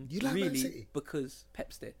like them You like Man really City? because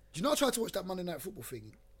Pep's there. Do you know I tried to watch that Monday Night Football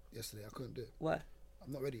thing yesterday? I couldn't do it. Why?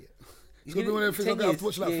 I'm not ready yet. It's You gonna be give one it of them things I'm 10 gonna have to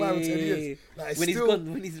watch years. like 5 or 10 Yeah, years. yeah, yeah. Like, it's When still, he's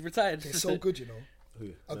gone, when he's retired. it's so good, you know. Who?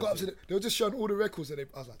 I Man got up to City. they were just showing all the records and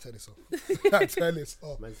I was like, turn this off. Like, turn this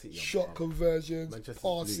off. Man City, Shot conversions, Manchester's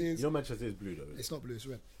blue. passes. You know Manchester is blue though. Isn't it? It's not blue, it's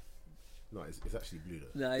red. No, it's actually blue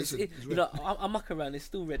though. No, it's, Listen, it's you know, I muck around. It's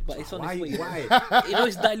still red, but it's on Why? its way. Why? You know,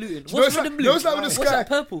 it's diluting. You know, What's it's red like, and you blue? know, it's like when the What's sky, that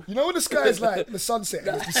purple? you know when the sky is like the sunset,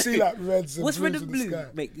 and you see like reds and What's blues red and in the blue, sky.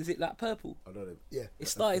 mate? Is it like purple? I don't know. Yeah,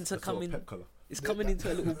 It's starting to That's sort come of in. Pep colour. It's coming into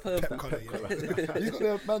a little purple. pep colour. Yeah. He's got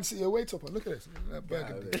the Man City away top on. Look at this,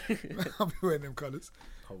 burgundy. I'll be wearing them colours.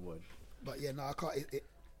 Come on. But yeah, no, I can't.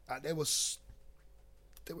 They were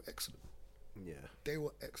excellent. Yeah. They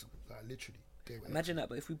were excellent. Like literally, they were. Imagine that.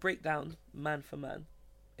 But if we break down man for man,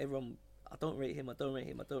 everyone, I don't rate him. I don't rate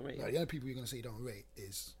him. I don't rate him. Like, the only people you're gonna say you don't rate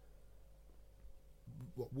is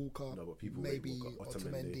what Walker, No, but people rate maybe Walker,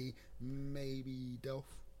 Otamendi, maybe Delph.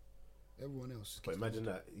 Everyone else. But imagine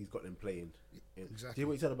that he's got them playing. Exactly. See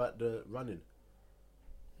what he said about the running?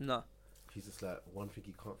 No. He's just like, one thing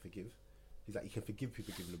he can't forgive. He's like, he can forgive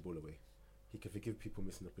people giving the ball away. He can forgive people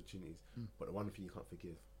missing opportunities. But the one thing you can't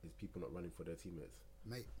forgive is people not running for their teammates.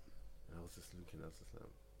 Mate, And I was just looking, I was just like,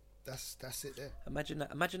 that's it there. Imagine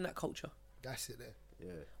that. Imagine that culture. That's it there.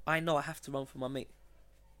 yeah. I know I have to run for my mate.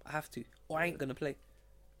 I have to, or I ain't gonna play.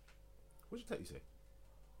 What did you take you say?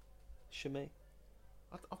 Shimei.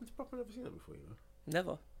 I've probably never seen that before, you know?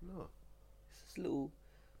 Never. No. It's this little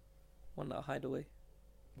one that I hide away.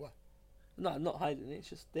 What? No, I'm not hiding it. It's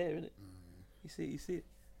just there, isn't it? You see it. You see it.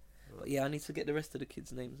 But yeah, I need to get the rest of the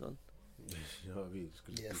kids' names on. You know what I mean? Just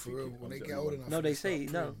 'cause Yeah, you for think real. it When they comes get out old of enough, No, they they start say,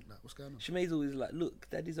 no. playing, like, what's going on? Shimei's always like, look,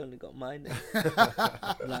 Daddy's only got my name.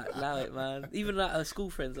 Like, allow it, man. Even like her school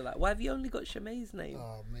friends are like, why have you only got Shimei's name?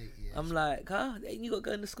 Oh, mate, yeah. I'm like, huh? Ain't you got to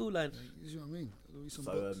go in the school line? You know what I mean? There'll be some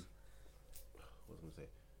So, books. what was I going to say?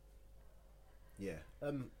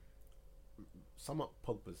 Yeah. Sum up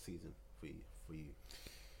Pogba's season for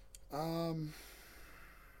you.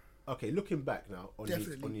 Okay, looking back now on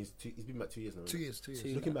Definitely. his he's been back 2 years now. 2 isn't it? years, 2 years.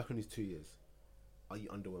 Two. Looking back on his 2 years, are you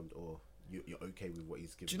underwhelmed or you're okay with what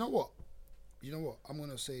he's given? Do you know what? I'm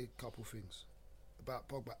going to say a couple things about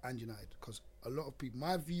Pogba and United, because a lot of people,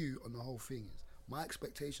 my view on the whole thing is my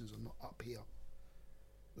expectations are not up here.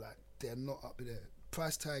 Like, they're not up there.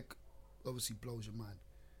 Price tag obviously blows your mind.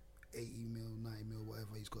 80 mil, 90 mil, whatever.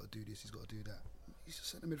 He's got to do this, he's got to do that. He's a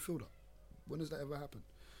centre midfielder. When has that ever happened?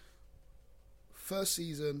 First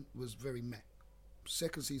season was very meh.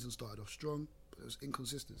 Second season started off strong, but it was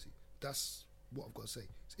inconsistency. That's what I've got to say.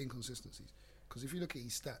 It's inconsistencies. Because if you look at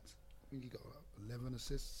his stats, I think he got 11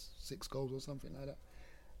 assists, 6 goals or something like that.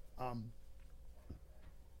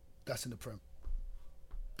 That's in the Prem.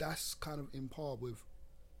 That's kind of in par with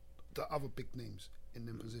the other big names in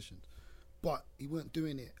them positions. But he weren't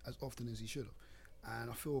doing it as often as he should have. And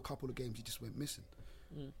I feel a couple of games he just went missing.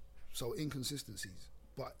 So inconsistencies.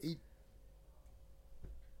 But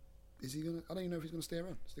is he gonna? I don't even know if he's gonna stick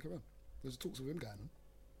around. There's talks of him going on.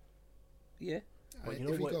 Yeah. But And you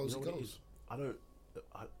know if what? he goes, You know he what it goes. is?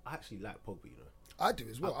 I actually like Pogba, you know. I do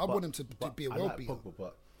as well. I want him to but be a I world like beater. Pogba,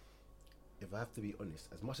 but if I have to be honest,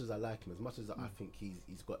 as much as I like him, as much as I think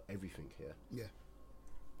he's got everything here, Yeah.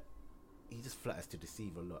 he just flatters to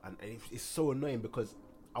deceive a lot, and it's so annoying because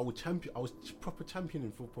I was proper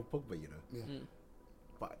championing for Pogba, you know. Yeah.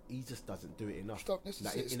 But he just doesn't do it enough. Stop, this is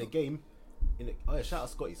Like it, in a stop. game, shout out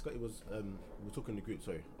Scotty. Scotty was we were talking in the group.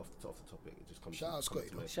 Sorry, off the topic. It just comes. Shout out comes Scotty,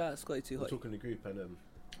 to man. mind. Shout out Scotty Too We were Hot. talking in the group, and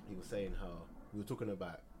he was saying how we were talking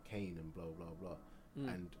about Kane and blah blah blah,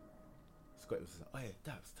 and Scotty was like, "Oh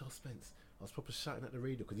yeah, Daps, tell Spence." I was proper shouting at the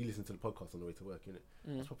radio because he listened to the podcast on the way to work, innit?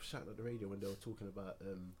 I was proper shouting at the radio when they were talking about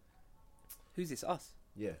Who's this? Us?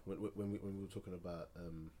 yeah, when we were talking about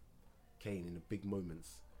Kane in the big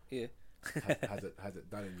moments. Yeah. has it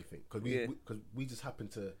done anything? Because we just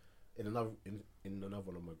happened to in another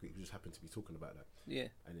one of my groups, we just happened to be talking about that. Yeah.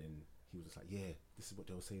 And then he was just like, "Yeah, this is what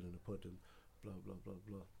they were saying on the pod and blah blah blah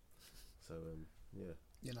blah." So yeah,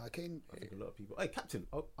 You know, I came. I think a lot of people. Hey, Captain,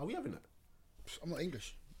 are we having that? I'm not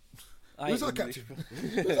English. I Who's our ain't English. captain?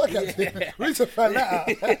 Who's our captain? We need to find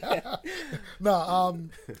that out. No,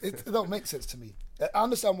 it don't make sense to me. I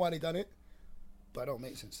understand why they done it, but it don't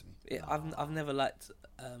make sense to me. Yeah, I've never liked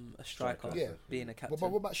a striker Striker. Yeah. being a captain. But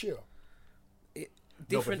what about Shearer?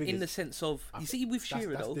 Different thing in is, the sense of you see with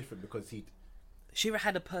Shearer that's though. different because Shearer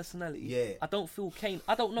had a personality. Yeah. I don't feel Kane.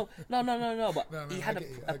 I don't know. No. But No, he I had get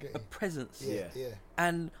you, I get a you. presence. Yeah.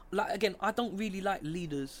 And like again, I don't really like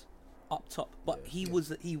leaders up top, but he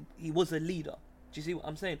was a leader. Do you see what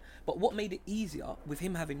I'm saying? But what made it easier with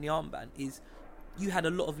him having the armband is you had a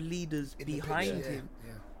lot of leaders In the behind picture, him.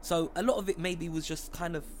 Yeah. So a lot of it maybe was just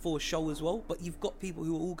kind of for show as well. But you've got people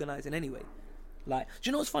who are organising anyway. Like, do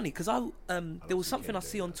you know what's funny? Because there was something I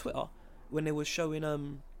see on Twitter when they were showing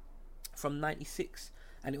from '96,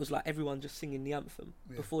 and it was like everyone just singing the anthem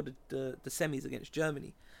before the semis against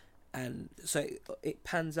Germany, and so it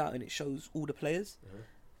pans out and it shows all the players,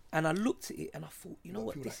 and I looked at it and I thought, you know Like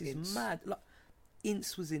what, people this like is Ince. mad. Like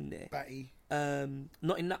Ince was in there, Batty.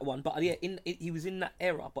 not in that one, but yeah, he was in that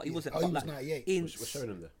era, but he wasn't. Oh, but he was like 98. Ince, we're showing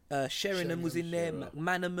them there. Sheringham was in there, Shearer.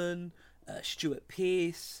 McManaman, Stuart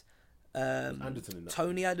Pearce, Anderton in that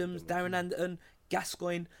Tony one. Adams, Darren Anderton,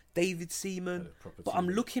 Gascoigne, David Seaman. Had a proper But team I'm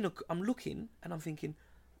there. looking, and I'm thinking,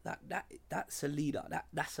 that's a leader.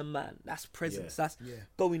 That's a man. That's presence. Yeah. That's Yeah.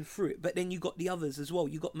 going through it. But then you got the others as well.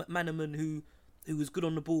 You got McManaman who was good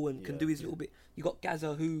on the ball and can Yeah, do his little bit. You got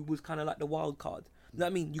Gaza who was kind of like the wild card. You know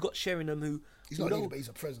what I mean? You got Sheringham who He's who not a don't- leader, but he's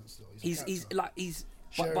a presence though. he's character. like he's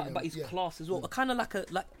but he's Sheringham, yeah. class as well. Kind of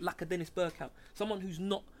like a Dennis Bergkamp, someone who's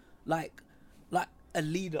not like a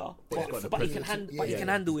leader, But he's got the but he can presence. but he Yeah, can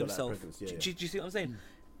yeah, handle he's got that himself. presence, yeah, Do, yeah. do you see what I'm saying?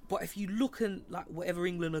 But if you look and like whatever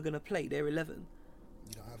England are gonna play, their 11,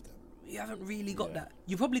 You don't have that. you haven't really got Yeah. that.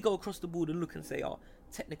 You probably go across the board and look and say, oh,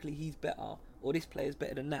 technically he's better, or this player's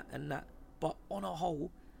better than that and that. But on a whole,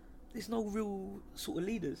 there's no real sort of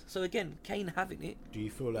leaders. So again, Kane having it, Do you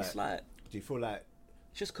feel like? it's like Do you feel like?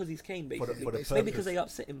 just because he's Kane, For the- basically. for the Maybe purpose- because they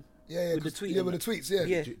upset him. Yeah, With the 'cause- tweet Yeah, and with the that. tweets. Yeah.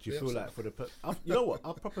 Yeah. Do you Yeah, feel like for the? You know what?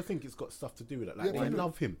 I proper think it's got stuff to do with it. Like Yeah, they why not?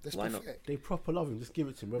 love him. That's Why not? pathetic. They proper love him. Just give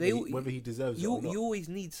it to him, whether, They he, all- whether he deserves it You or not. you always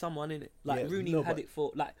need someone in it. Like Yeah, Rooney no, had but- it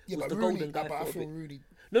for like Yeah, was but the Rooney, golden guy but I for a feel bit. Rooney.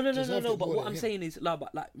 No, deserved but it more what than I'm him. saying is like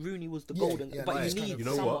Rooney was the Yeah, golden, yeah, but that you is kind need of- You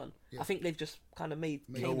know what? someone. Yeah. I think they've just kind of made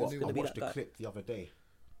You You know Kane what? was I going to be watched that a guy. clip the other day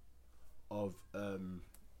of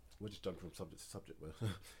we're just jumping from subject to subject. But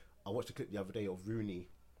I watched a clip the other day of Rooney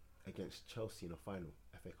against Chelsea in a final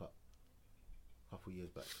FA Cup a couple of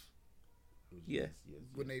years back. It was Yeah.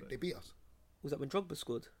 When years they back. beat us. Was that when Drogba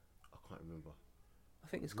scored? I can't remember. I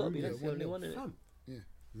think it's got to be. Rooney, That's the only 1-0. one in it. Fam, Yeah.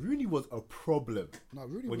 Rooney was a problem No,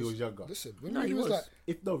 Rooney when he was younger. Listen, when No, Rooney he was was.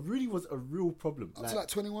 like Rooney was a real problem. up to like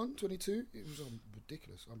 21, 22, it was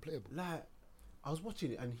ridiculous, unplayable. Like, I was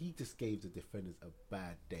watching it and he just gave the defenders a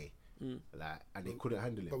bad day. Like, and they couldn't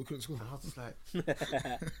handle it. But we couldn't score. And I was just like, and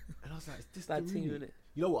I was like, is this Bad the team, Rooney? innit?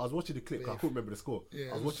 You know what? I was watching the clip. 'Cause I Yeah. couldn't remember the score. Yeah,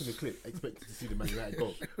 I was it was- watching the clip, expecting to see the Man United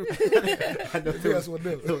goal. and Yeah, that's what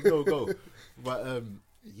there was no goal. But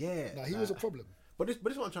yeah, Nah, he was a problem. But this is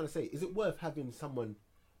what I'm trying to say. Is it worth having someone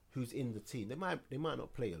who's in the team? They might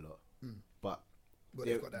not play a lot, but But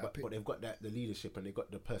they've they've got that opinion. but they've got that the leadership and they've got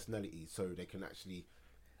the personality, so they can actually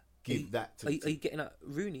give that to. Are the you, are you team. getting at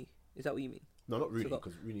Rooney? Is that what you mean? No, not Rooney, Forgot.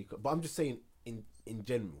 because Rooney. But I'm just saying in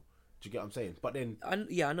general. Do you get what I'm saying? But then, I know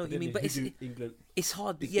what you then mean, but who it's do England. it's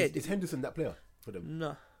hard. Is, Yeah, is Henderson that player for them?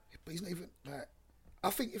 no. But he's not even like. I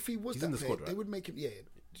think if he was He's that in the player, squad, they right? would make him. Yeah, him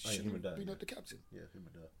shouldn't and that, be yeah. not the captain. Yeah, him and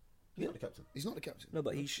he's not the captain. He's not the captain. No,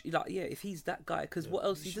 but he's like, yeah, if he's that guy, because what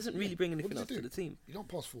else? He doesn't really bring What anything does else he to do? the team. You don't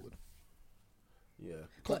pass forward. Yeah.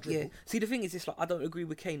 Can't But yeah, dribble. see, the thing is, it's like I don't agree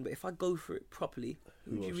with Kane, but if I go for it properly,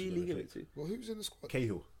 who Who would you else you really gonna give pick? it to? Well, who's in the squad?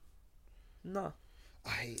 Cahill. No. I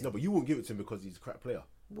hate him. No, but you won't give it to him because he's a crap player.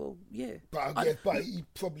 Well, yeah. But I- I guess, but he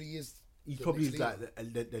probably is. He the probably next is leader.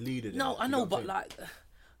 like the leader. there, No, you I know, what I'm but saying?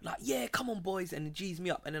 like, yeah, come on, boys, and it G's me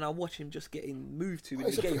up, and then I watch him just getting moved to in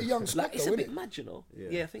It's the a game. pretty young squad Like, it's though, a bit innit? mad, you know. Yeah.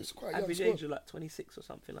 Yeah, I think It's quite a young average squad. age of like 26 or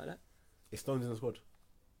something like that. Is Stones in the squad?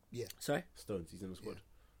 Yeah. Sorry. Stones, he's in the squad,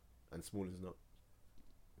 and Smalling's not,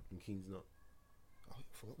 and Keane's not. Oh, I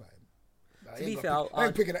forgot about him. Nah, To he be ain't fair, got pick- I'd-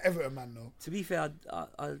 ain't picking an Everton man though. To be fair,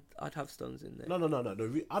 I'd have Stones in there.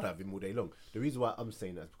 No. I'd have him all day long. The reason why I'm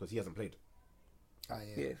saying that is because he hasn't played. Ah,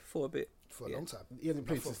 yeah. Yeah, for a bit. For a Yeah. long time. He hasn't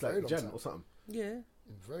played For a since very like long Jan time. or something. Yeah.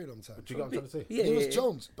 A very long time. Do you get what I'm trying to say? Yeah, It was yeah.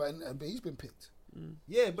 Jones, but he's been picked.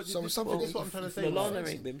 Yeah, but So this, something that's that what I'm you- trying to you say. feel man. like- Lallana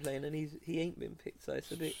ain't been playing, and he ain't been picked, so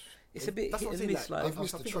it's a bit That's hit what I'm and saying. miss. Like, Like, They've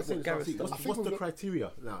missed I the think trick. I'm saying What Gareth something. does. I What's think the we've got-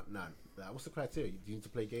 criteria? Nah. What's the criteria? Do you need to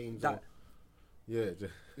play games? That. Yeah.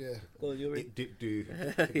 Yeah. Go on, you're in. It did do.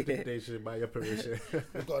 Interpretation by your permission.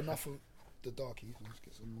 We've got enough of the darkies. Let's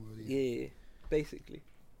get some more of these. Yeah, basically.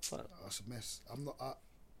 But That's a mess. I'm not.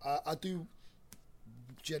 I do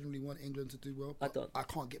generally want England to do well. I But don't. I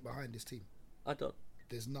can't get behind this team. I don't.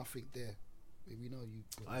 There's nothing there. We know you.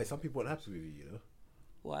 Aye, some people aren't happy with you, you know.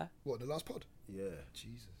 Why? What, the last pod? Yeah.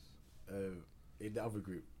 Jesus. In the other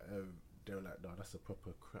group, they were like, "No, that's a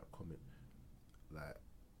proper crap comment." Like,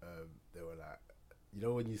 they were like, you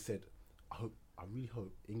know, when you said, I really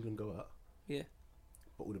hope England go out, Yeah.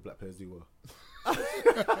 but all the black players do well."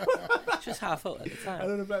 It's just how I felt at the I time.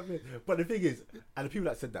 don't know black players, but the thing is, and the people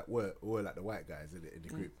that said that were like the white guys in the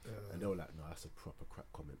group, and they were like, "No, that's a proper crap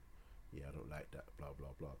comment. Yeah, I don't like that. Blah blah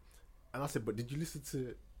blah." And I said, "But did you listen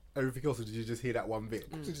to everything else, or did you just hear that one bit?"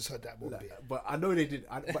 I just heard that one Like, bit. but I know they did.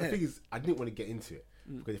 But the thing is, I didn't want to get into it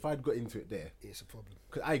because if I'd got into it there, It's a problem.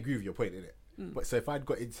 because I agree with your point in it. But so if I'd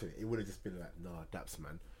got into it, it would have just been like, "Nah, daps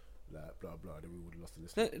man," like blah blah. Then we would have lost in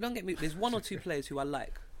this. Don't get me. There's one or two players who I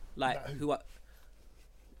like who I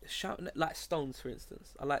shout like Stones, for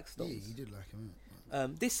instance. I like Yeah, Stones. you did like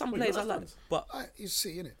him. There's some Wait, players you I like like, Stones? He's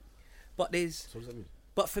C, innit? but there's So what does that mean?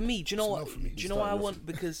 But for me, do you know It's what? no for me. Do you know what I Starting want? off.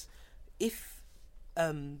 Because if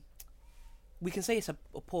we can say it's a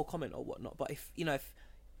poor comment or whatnot, but if you know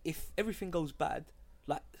if everything goes bad,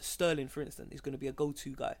 like Sterling for instance is going to be a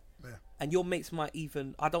go-to guy. Yeah. and your mates might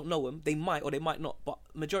even, I don't know them, they might or they might not, but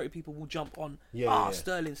majority of people will jump on, Yeah.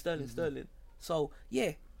 Sterling. So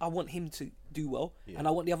yeah, I want him to do well, Yeah. and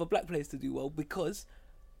I want the other black players to do well because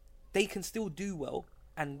they can still do well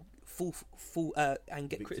and and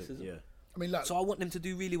get Victim, criticism. Yeah, I mean, like, So I want them to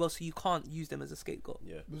do really well, so you can't use them as a scapegoat.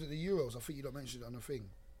 yeah. was it the Euros? I think you don't mention it on the thing,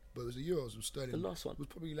 but it was the Euros with Sterling. The last one. was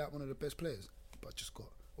probably like one of the best players, but just got.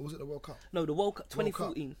 Or was it the World Cup? No, the World Cup World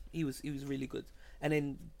Cup. 2014, he was really good. And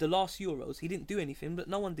then the last Euros, he didn't do anything, but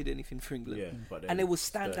no one did anything for England. Yeah, but And then there was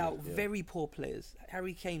stand Sterling, out yeah. very poor players.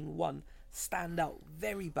 Harry Kane won, stand out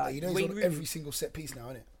very bad. Like, you know, he's Wayne on Rooney- every single set piece now,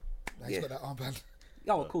 isn't it? Like, he's Yeah. got that armband.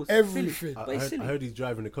 Oh, of course. Everything. Silly. But it's I silly. heard he's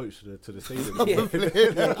driving the coach to the stadium.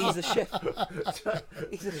 Yeah, he's a chef.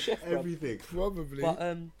 He's a chef, bro. Everything. Probably. But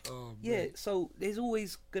Oh, yeah, man. so there's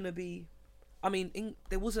always gonna be. I mean,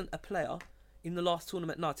 there wasn't a player in the last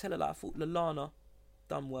tournament. No, tell her that. I thought Lallana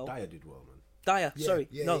done well. Dyer did well, man. Dyer, Yeah, sorry,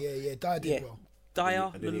 Yeah, no, yeah. Dyer did Yeah. well. Dyer,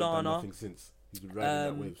 And then he ain't done Lallana. nothing since. He's been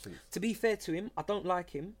riding that wave since. To be fair to him, I don't like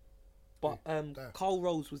him, but Dyer. Carl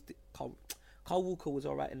Rose was Carl Walker was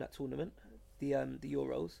alright in that tournament, the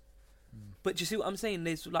Euros. But do you see what I'm saying?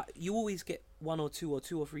 There's like you always get one or two or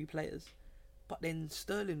three players, but then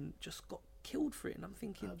Sterling just got killed for it, and I'm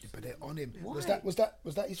thinking, But they're on him. Why? Was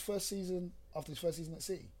that his first season after his first season at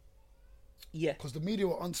City? yeah, Because the media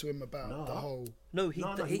were onto him about No. the whole. no, He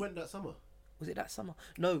went that summer. was it that summer?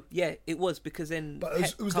 No, yeah, it was because then. But Pep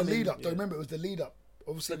it was the come in- lead up. yeah. Don't remember it was the lead up.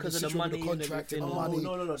 Obviously, Because of the situation with money and contract and the everything.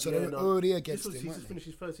 money. no. So yeah, they were no. already against He him. just weren't they? finished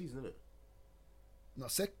his first season, innit? No,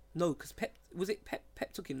 sec. No, because Pep was it Pep?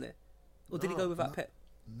 Pep took him there, or did he No, go without no. Pep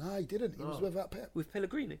No, he didn't. He was No. without Pep. with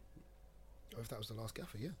Pellegrini? Or if that was the last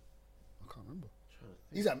gaffer, yeah. I can't remember.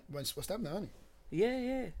 He's at West Ham now, isn't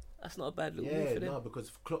Yeah, that's not a bad little move Yeah, for them. no,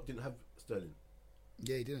 because Klopp didn't have Sterling.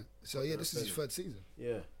 he? Yeah, he didn't. So yeah, this is his Sterling. third season.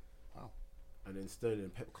 Yeah. Wow. And then Sterling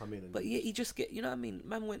and Pep come in. And But yeah, he just get, you know what I mean?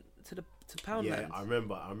 Man went to Poundland. yeah, I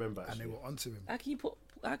remember And actually. they were onto him.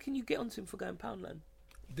 How can you get onto him for going Poundland?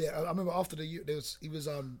 Yeah, I remember after he was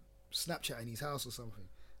Snapchatting his house or something,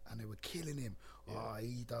 and they were killing him. Yeah. Oh,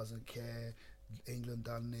 he doesn't care. England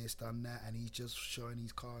done this, done that, and he's just showing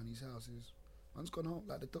his car and his house. Man's gone home.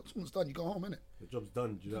 Like the doctor's done. You go home, innit? The job's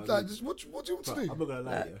done. Do you know what I Like, mean? just, what do you want to But do? I'm not gonna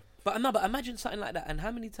lie, yeah. But imagine something like that. And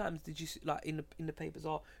how many times did you see, like in the papers?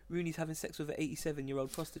 Oh, Rooney's having sex with an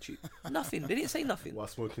 87-year-old prostitute. Nothing. They didn't say nothing. While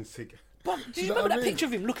smoking cig. But do you know what remember I that mean? picture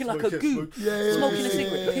of him looking like a Smoking- goo, smoking- Yeah, smoking a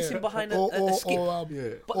cigarette, yeah. pissing behind or, a skip? Yeah.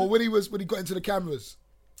 But- or when he got into the cameras,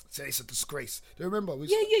 said it's a disgrace. Do you remember?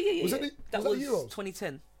 Yeah. Was yeah. that That was was that Euros?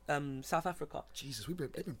 2010, South Africa. Jesus, they've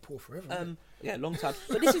been poor forever. haven't Yeah, long time.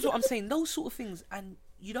 But this is what I'm saying. Those sort of things, and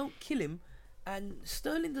you don't kill him, and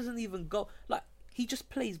Sterling doesn't even go. Like he just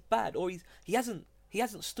plays bad, or he hasn't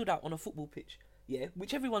stood out on a football pitch. Yeah,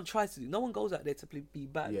 which everyone tries to do. No one goes out there to be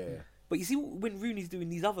bad. Yeah. But you see, when Rooney's doing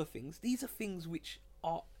these other things, these are things which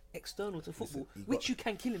are external to football, he got- which you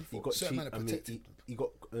can kill him He for. got Certain cheat, man are I mean, protected. he got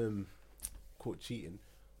caught cheating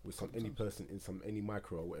with any person in any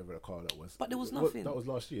micro or whatever the car that was. But there was What- nothing. That was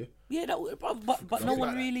last year. Yeah, but no Forget one about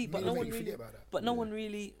that. really. Me But and no Vicky one forget really. about that. But no one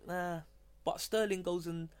really. But Sterling goes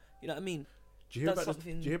and you know what I mean. Do you hear Does about the,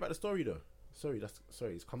 something- Do you hear about the story though? Sorry,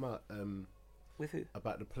 it's come out With who?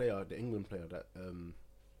 about the player, the England player that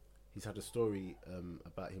he's had a story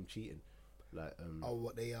about him cheating. Like Oh,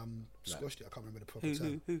 what they squashed it. I can't remember the proper Who?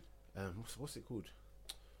 term. Who? what's it called?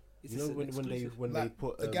 Is You this know an when exclusive? they Like,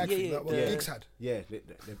 put the gag Yeah, thing, yeah, like what the- Giggs had. yeah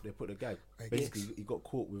they put a gag. Like Basically, Giggs. he got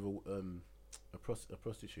caught with a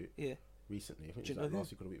prostitute Yeah. recently. I think Do it you was like know who?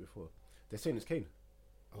 last week or the week before. They're saying it's Kane.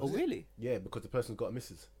 Oh, is it? really? Yeah, because the person's got a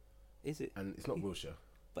missus, Is it? and it's not Wilshire.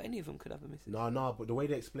 But any of them could have a missus. No, but the way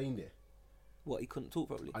they explained it, What, he couldn't talk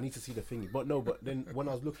properly? I need to see the thing. But no, but then when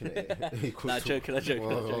I was looking at it, he couldn't Nah, talk. joking, I'm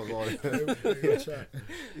joking, I'm Yeah,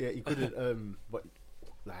 Yeah, he couldn't. But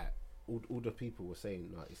like all the people were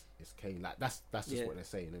saying, like it's Kane. Like that's just Yeah. what they're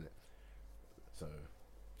saying, isn't it? So,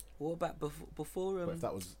 What about before? but if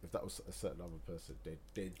that was a certain other person,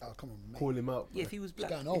 they Oh, come on, mate. call him out. Yeah, if he was black,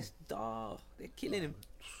 going on? they're killing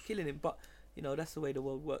him. But you know that's the way the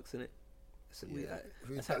world works, isn't it? So Who's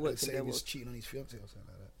that's how it that works in say their he was world. cheating on his fiance or something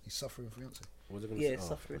like that? He's suffering fiance. What was I gonna Yeah, say?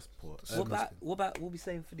 suffering. That's poor. What about we'll be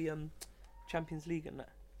saying for the Champions League and that?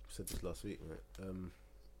 Said this last week, right?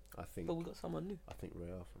 I think But we got someone new.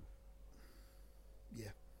 Real from. Yeah,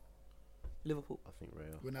 Liverpool. I think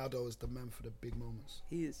Real. Ronaldo is the man for the big moments.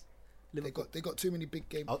 He is. They Liverpool. got too many big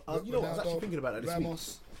games. You know what? I was actually thinking about that this week.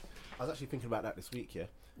 Ramos. I was actually thinking about that this week. Yeah.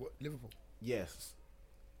 What, Liverpool? Yes,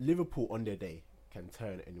 Liverpool on their day can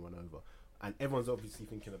turn anyone over, and everyone's obviously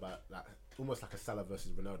thinking about like almost like a Salah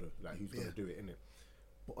versus Ronaldo, like who's gonna do it, innit?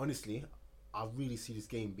 But honestly, I really see this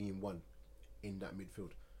game being won in that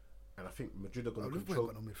midfield. and I think Madrid are going to Liverpool control.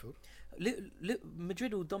 ain't got no midfield.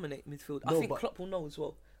 Madrid will dominate midfield. No, I think but- Klopp will know as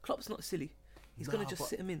well. Klopp's not silly. He's Nah, going to just but-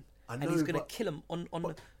 sit him in, I and know, he's going to but- kill him on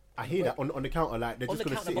the. I hear that on the counter, like they're On just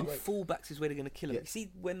the going to counter, sit but in. fullbacks is where they're going to kill him. Yeah. You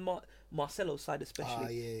see, when Marcelo's side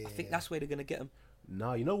especially, Yeah, I think yeah. that's where they're going to get him.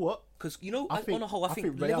 Nah, you know what? Because you know, I on think- a whole, I I think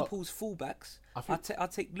think Real- Liverpool's fullbacks. I think- I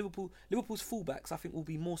take Liverpool's fullbacks. I think will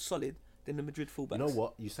be more solid than the Madrid fullbacks. You know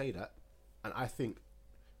what? You say that, and I think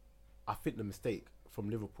the mistake from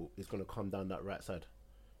Liverpool is going to come down that right side.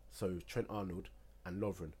 So Trent Arnold and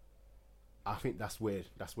Lovren. I think that's where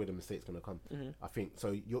the mistake's going to come. I think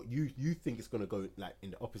so. You think it's going to go like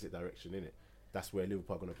in the opposite direction, innit? That's where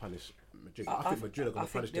Liverpool are going to punish Madrid. I think Madrid are going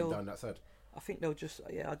to punish them down that side. I think they'll just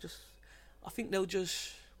I think they'll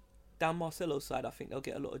just down Marcelo's side. I think they'll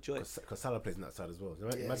get a lot of joy. Because Salah plays on that side as well.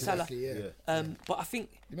 Yeah, Imagine Salah. exactly, yeah. But I think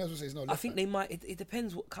You may as well say it's not I left think back. they might. It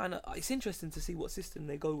depends what kind of. It's interesting to see what system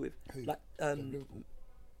they go with. Who? Like Liverpool.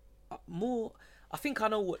 more. I think I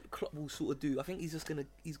know what Klopp will sort of do. I think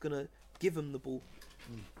he's gonna give him the ball,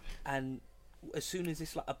 and as soon as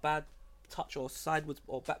it's like a bad touch or sideways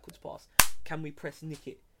or backwards pass, can we press nick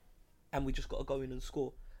it, and we just got to go in and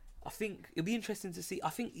score. I think it'll be interesting to see. I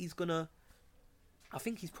think he's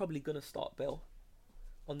probably gonna start Bale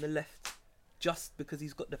on the left, just because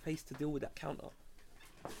he's got the pace to deal with that counter.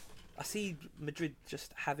 I see Madrid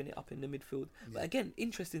just having it up in the midfield. But again,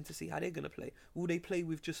 interesting to see how they're going to play. Will they play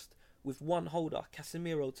with one holder,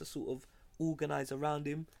 Casemiro, to sort of organise around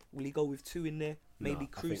him? Will he go with two in there? Maybe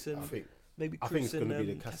Nah, Kroos I and think Kroos it's going to be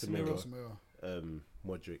the and Casemiro, Casemiro.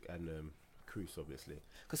 Modric, and Kroos, obviously.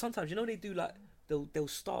 Because sometimes they do like they'll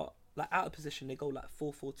start like out of position. They go like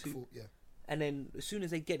 4-4-2, Full- yeah. and then as soon as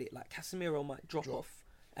they get it, like Casemiro might drop off.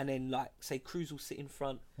 And then, like, say, Kroos will sit in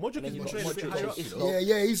front. Modric and then has you've been got training a bit Modric higher on up, you his know. low.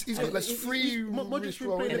 Yeah, he's got And like he's- free. Modric's wrist been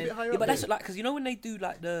roll, playing a innit? bit higher Yeah, up but that's there. like because when they do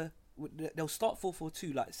like they'll start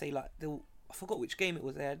 4-4-2. Like say like I forgot which game it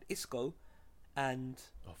was. They had Isco, and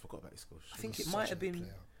Oh, I forgot about Isco. I think He's it might such have a been.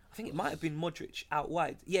 player. I think it might have been Modric out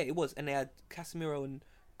wide. Yeah, it was, and they had Casemiro and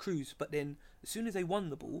Kroos. But then as soon as they won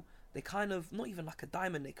the ball, they kind of not even like a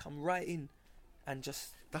diamond. They come right in, and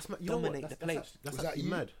just That's you know what? dominate the play. That's Was that actually you?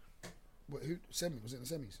 mad. What, who? Was it in the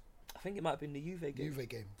semis? I think it might have been the Juve game. Juve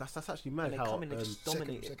game. That's actually And mad they how come in and just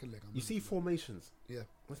dominate it. Second leg. I you see remember. formations. Yeah.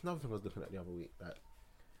 That's another thing I was looking at the other week. Like,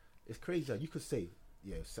 it's crazy. Like, you could say,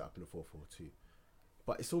 yeah, set up in a 4-4-2,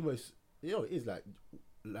 but it's almost it is like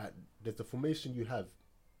there's the formation you have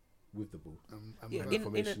with the ball. Yeah, and the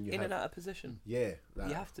formation you in and have. out of position. Yeah, like,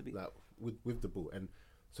 You have to be. like with the ball, and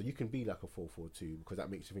so you can be like a 4-4-2 because that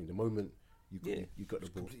makes you think the moment you got the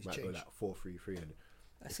ball, completely might go changed. like 4-3-3, and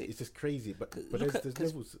That's it's it. just crazy. But Look there's at- 'cause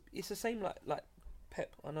levels. It's the same like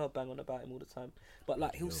Pep. I know I bang on about him all the time, but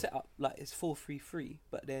like he'll Yeah. set up like it's 4-3-3,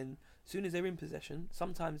 but then as soon as they're in possession,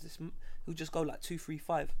 sometimes he'll just go like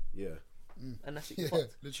 2-3-5, Yeah, and that's it. Yeah,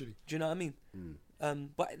 fucked. literally. Do you know what I mean? Mm.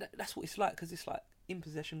 But that's what it's like because it's like in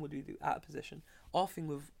possession. What do we do? Out of possession. Our thing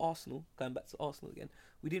with Arsenal, going back to Arsenal again,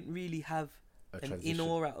 we didn't really have A an in transition.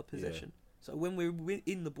 or out of Yeah. possession. So when we're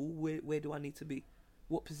in the ball, where do I need to be?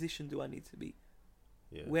 What position do I need to be?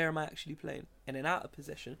 yeah. Where am I actually playing? And then out of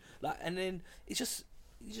possession, like, and then you're just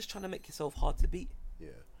trying to make yourself hard to beat, Yeah,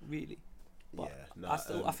 really. But yeah. Nah,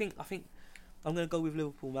 I think I'm gonna go with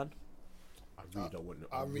Liverpool, man. I really don't want them.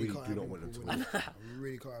 I really can't do have not want them to Liverpool win. winning. I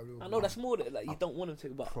really can't have Liverpool I know that's winning. more that like you don't want them to,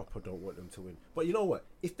 but Proper don't want them to win. But you know what?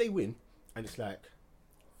 If they win, and it's like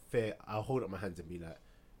fair, I'll hold up my hands and be like,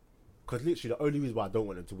 because literally the only reason why I don't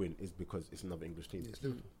want them to win is because it's another English team. It's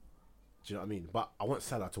Liverpool. Do you know what I mean? But I want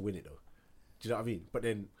Salah to win it though. Do you know what I mean? But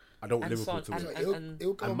then I don't want And Liverpool Son- to win. and- So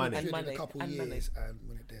it'll go and on Mane. Madrid in And a Mane. couple And Mane. years and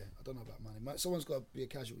win it there. I don't know about Mane. Someone's got to be a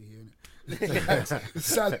casualty here, innit?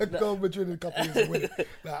 Salah go on Madrid in a couple years and win it.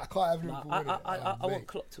 Like, I can't have nah, Liverpool win it. I want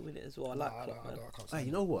Klopp to win it as well. I like I Klopp, man. can't Hey, stand you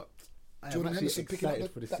it. know what? I'm Jordan actually Henderson picking excited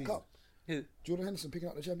up for the that season. cup. Who? Jordan Henderson picking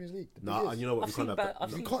up the Champions League. The Nah, biggest. and you know what? I've We seen can't bad- have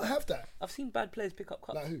I've that. You seen- can't have that. I've seen bad players pick up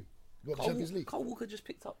cups. Like who? What, the Champions League? Cole Walker just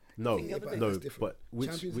picked up. No, thing the other day. no. That's different. But which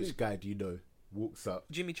Champions League. guy do you know walks up?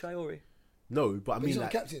 Jimmy Traore. No, but I But mean he's not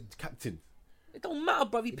like captain. Captain. It don't matter,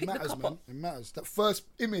 bruv. He It picked the matters, cup man. up. It matters. That first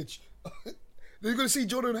image. You're going to see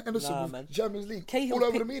Jordan Henderson Nah, with man. Champions League Cahill's all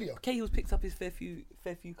over picked- the media. Cahill's picked up his fair few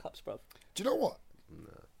cups, bruv. Do you know what?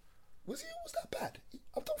 Was he always that bad?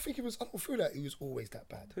 I don't think he was. I don't feel like he was always that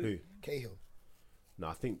bad. Who? Cahill. No,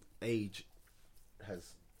 I think age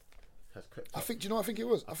has crept I up. think. Do you know what I think it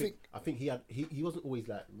was? I think. I think he wasn't always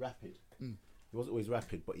like rapid. He wasn't always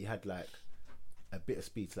rapid, but he had like a bit of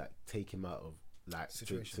speed to like take him out of like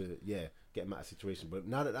Situation. to get him out of situation. But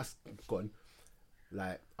now that that's gone,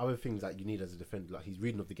 like other things that you need as a defender, like his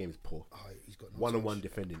reading of the game is poor. Oh, he's got no One-on-one touch.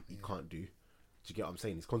 defending he can't do. you get what I'm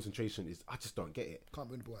saying? His concentration is, I just don't get it. Can't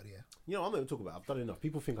win the ball out of the air. You know, I'm not even talking about. I've done enough.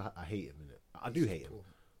 People think I hate him, innit? I do hate him, Poor.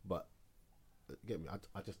 but get me.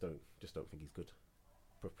 I just don't think he's good.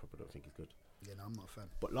 Proper don't think he's good. Yeah, no, I'm not a fan.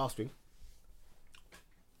 But last thing,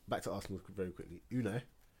 back to Arsenal very quickly. Unai,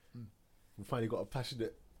 we finally got a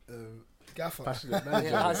passionate Gaffer. manager.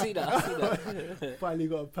 Yeah, I see that. Finally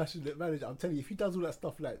got a passionate manager. I'm telling you, if he does all that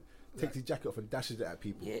stuff, like takes his jacket off and dashes it at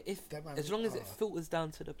people, Yeah, if That man- as long as it ah. filters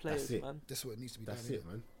down to the players, it. man. That's what it needs to be that's done. it,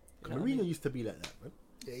 man. You know what I Mourinho mean? used to be like that, man.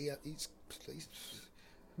 Yeah, he's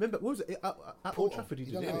Remember, what was it at Old Trafford? He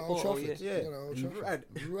did done it. it at innit? Old Oh, Trafford. yeah. Yeah, He done it at Old he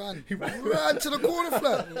Trafford. ran. Ran to the corner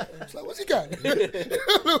flag. It's like, what's he going?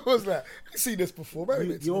 What was that? I've seen this before.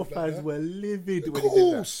 Man. Your fans were livid Of when he did that.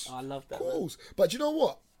 course. I love Of that. Man. course. But you know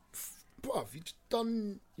what? Bruv, you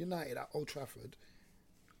done United at Old Trafford.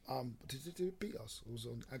 Did they beat us? Or was it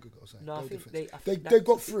on aggregate or something? No, I Goal think difference. I They think got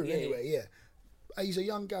that's- through yeah, anyway, yeah. He's a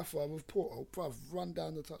young gaffer with Porto. Bruv, run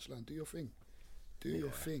down the touchline. Do your thing. Do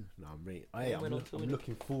your thing. No, I'm ready. Yeah, went on to I'm win it.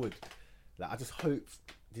 looking forward. Like, I just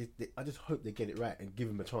hope they get it right and give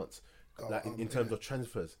him a chance. Oh, Like in terms of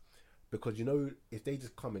transfers, because you know if they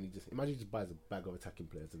just come and imagine he just buys a bag of attacking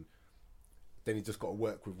players and then he just got to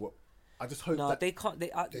work with what. I just hope No, that they can't. They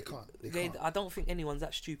can't. I don't think anyone's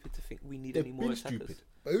that stupid to think we need they've any more been attackers. stupid.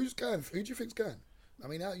 But who's going? Who do you think's going? I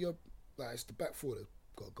mean, out your it's the back four that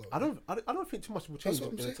got to go. I don't think too much will change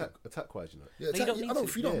what I'm in saying. attack wise. You know. Yeah, No, you don't need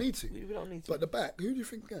to. You don't Yeah. need to. We don't need to. But the back, who do you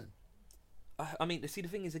think's going? I mean, see, the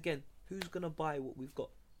thing is, again, who's gonna buy what we've got?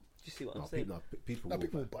 Do you see what I'm saying? People No, will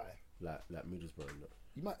people will buy. buy. Like Middlesbrough. And that.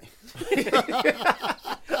 You might.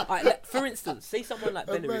 Alright, like, for instance, say someone like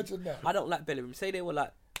Bellerin. Imagine that. I don't like Bellerin. Say they were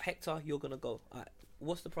like Hector, you're gonna go. Alright,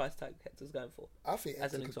 what's the price tag Hector's going for? I think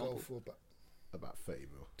As an Hector could go example. for About 30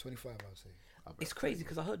 mil. 25. I would say It's crazy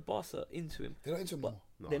because I heard Barca into him. they're not into him But more.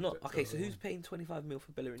 No, they're not. they- Okay, so who's paying 25 mil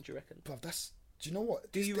for Bellerin? Do you reckon? Bruv, that's. Do you know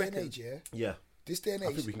what? Do This you day and reckon? age, yeah. Yeah, This day and I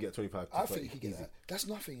age, think we can get 25. To I 30 think you can get easy. that. That's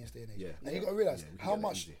nothing in this day and age. Yeah. And you got to realize Yeah, we can how get that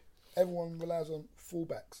much easy. everyone relies on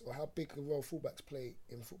fullbacks or how big a role fullbacks play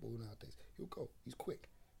in football nowadays. He'll go. He's quick.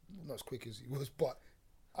 Not as quick as he was, but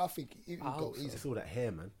I think he'll I go hope so. easy. It's all that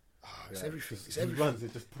hair, man. It's Yeah, everything. just- It's he everything. runs,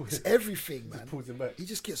 it just pulls. It's everything, Just man. pulls him back. He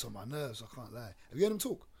just gets on my nerves. I can't lie. Have you heard him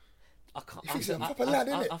talk? I can't. You think he's a proper lad,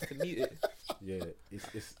 innit? I have to mute it. Yeah,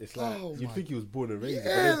 it's like Oh you'd my- think he was born and raised.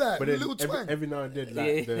 Yeah, like, but then little twang. every now and then, like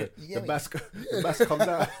Yeah. the Yeah, the bass comes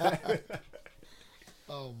out.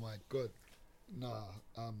 Oh my god. Nah.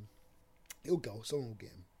 He'll go. Someone will get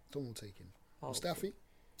him. Someone will take him. Oh, Mustafi?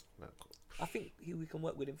 I think we can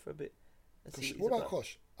work with him for a bit. And see What what about he's about.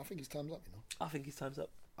 Kosh? I think his time's up, you know. I think his time's up.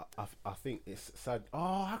 I think it's sad.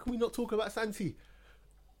 Oh, how can we not talk about Santi?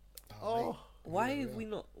 Oh, Why Yeah, have yeah. we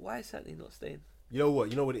not? Why is Santi not staying? you know what?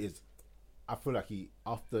 You know what it is. I feel like he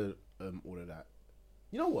after all of that.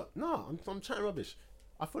 You know what? No, I'm chatting rubbish.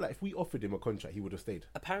 I feel like if we offered him a contract, he would have stayed.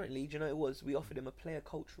 Apparently, do you know what it was? We offered him a player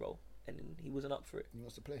coach role, and he wasn't up for it. He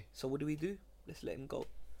wants to play. So what do? Let's let him go.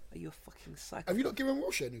 Are you a fucking psycho? Have you not given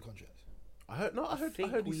Wilshere a new contract? I heard. No, I heard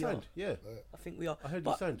think he we signed. are. Yeah. I think we are. I heard he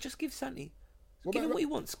but signed. just give Santi. What Give him about- what he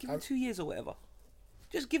wants. Give him 2 years or whatever.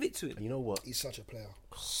 Just give it to him. And you know what? He's such a player.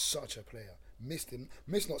 Such a player. Missed him.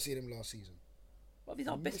 Missed not seeing him last season. But he's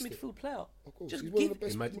our best missed it. midfield player. Of course. Just He's one of give, the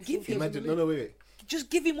best Imagine, give him- imagine. No, wait. just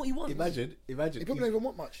give him what he wants. Imagine. He probably don't even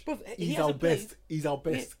want much. Bro, he He's our hasn't played. best. He's our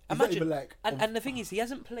best. Yeah, He's not imagine. even like. And the thing is, he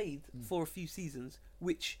hasn't played for a few seasons,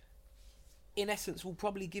 which, in essence, will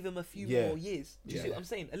probably give him a few Yeah. more years. Do you see Yeah. what I'm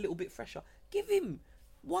saying? A little bit fresher. Give him.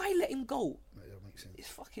 Why let him go? No, that makes sense. It's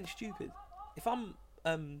fucking stupid. If I'm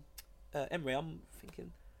Emery, I'm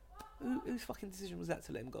thinking, whose fucking decision was that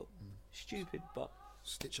to let him go? Stupid, but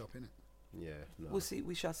Stitch up, innit? Yeah. No. we'll see.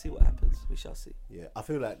 We shall see what happens. We shall see. Yeah, I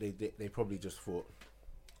feel like they probably just thought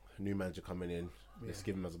new manager coming in, let's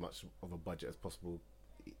give him as much of a budget as possible.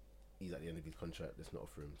 He's at the end of his contract. Let's not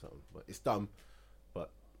offer him something. But it's dumb.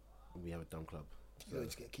 But we have a dumb club. You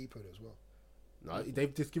need to get a keeper as well. No,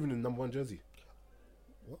 they've just given him number 1 jersey.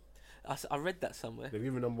 I read that somewhere. They've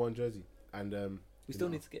given him number 1 jersey, and We still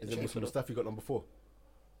need to get a is it check for them. Mustafi got number 4?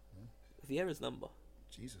 Vieira's number.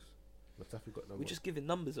 Jesus. Mustafi got number. We're just giving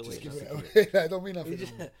numbers away. Just give now. it away. That don't mean We nothing.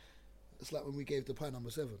 just- It's like when we gave the pie number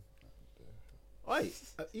 7. Oi,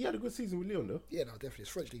 he had a good season with Leon though. Yeah, no, definitely. It's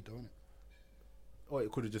French league, though, isn't it? Oh,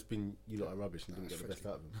 it could have just been you lot are rubbish and Nah, didn't get it's the best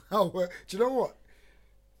out of him. Oh, well, do you know what?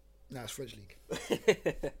 Nah, it's French league.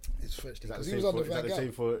 It's French Is league. that the Because he same was for, under is that Van the Gaal.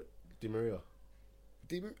 same for Di Maria?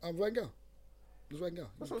 Van Gaal. It was Van Gaal.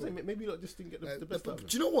 That's what I'm saying. Maybe you lot just didn't get the best out of him.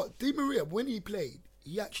 Do you know what? Di Maria, when he played,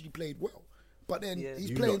 he actually played well. But then Yeah.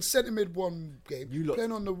 he's You playing lot- centre mid one game, you lot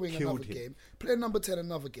playing on the wing killed another him. game, playing number 10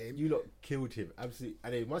 another game. You lot killed him absolutely,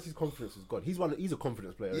 and then once his confidence was gone, he's a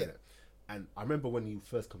confidence player, Yeah. innit? And I remember when he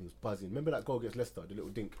first came, he was buzzing. Remember that goal against Leicester, the little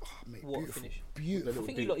dink? Oh, mate, What beautiful, finish? beautiful. I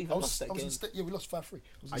think you lot even lost that game. Yeah, we lost 5-3.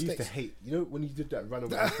 I used to hate, you know, when you did that run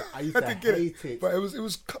away. I used I to didn't get hate it. but it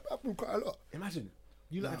was cut up quite a lot. Imagine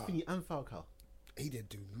you like Finney and Falcao, He didn't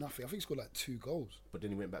do nothing. I think he scored like 2 goals. but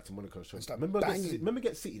then he went back to Monaco. So started remember, banging. remember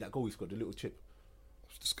against City that goal he scored, the little chip It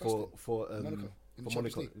was disgusting. for Monaco, in the for Champions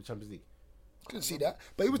Monaco League. in the Champions League. Couldn't see that,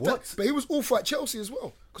 but he was What? but he was awful at Chelsea as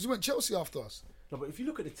well because he went Chelsea after us. No, but if you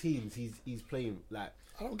look at the teams, he's playing like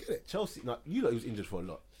I don't get it. Chelsea. No, you know he was injured for a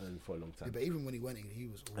lot and for a long Yeah, time. but even when he went in, he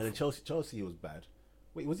was awful. And then Chelsea he was bad.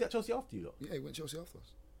 Wait, was he at Chelsea after you lot Yeah, he went Chelsea after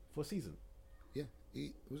us. for a season? Yeah,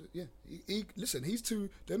 he was. Yeah, he listen. He's 2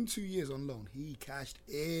 years on loan. He cashed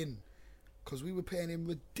in because we were paying him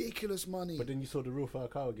ridiculous money. But then you saw the real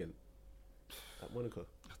Falcao again at Monaco.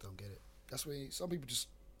 I don't get it. That's where some people just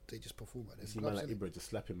perform at You this. see man like Ibra just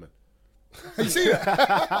slap him, man. You see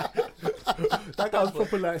that? That guy was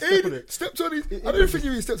proper like He stepping it. stepped on his. I don't think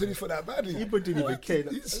he stepped on his foot that badly. Ibra didn't even care.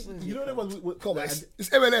 It's- You know the ones with Come on, like, it's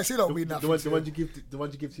MLS. He don't the, mean the, nothing. ones, to the him. ones you give to, the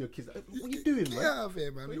ones you give to your kids. Like, what are you doing, Get man? out of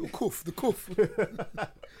here, man. Little cuff, the cuff.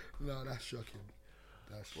 No, that's shocking.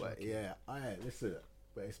 That's Well, shocking. yeah, listen,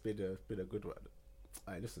 but it's been a good one.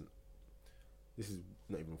 Alright, listen, this is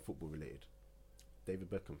not even football related. David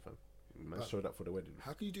Beckham, fam. Man showed up for the wedding.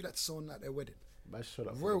 How can you do that to someone at their wedding? Man showed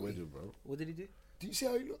up for the Royalty. wedding, bro. What did he do? Do you see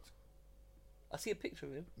how he looked, I see a picture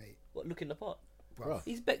of him. mate? What, looking the part? Bruv. Bruv.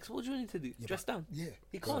 He's Bex. What do you want him to do? Yeah, Dress but- down? Yeah,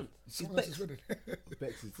 He can't. It's He's someone Bex. else's wedding.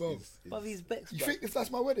 Bex is, Bro. Bruv, he's Bex. You bruv. think if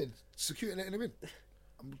that's my wedding, security letting him in?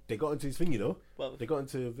 They got into his thing, you know. Bruv. They got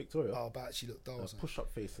into Victoria. Oh, but she looked dull. son. Push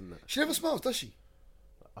up face and that. She never smiles, does she?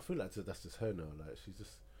 I feel like that's just her now. Like she's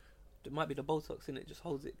just. It might be the Botox in it, just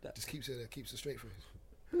holds it. That Just keeps her there, keeps her straight face.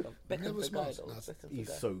 Beckham's never the guy smiles. though. Nah, Beckham's the He's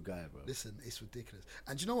guy. so guy, bro. Listen, it's ridiculous.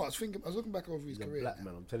 And do you know what? I was looking back over his He's a career. black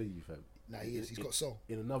man. I'm telling you, fam. Nah, he is. He's got soul.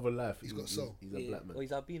 In another life, He's got soul. He's a Yeah, black man. or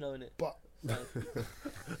he's albino in it. But So,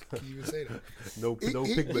 can you even say that? No, no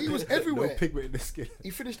he pigment. was everywhere. No pigment in the skin. He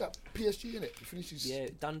finished at PSG, innit? He finished his yeah,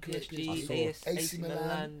 done I PSG, saw AC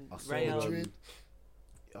Milan, I saw Real, Madrid.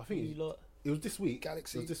 I think you lot. it was this week.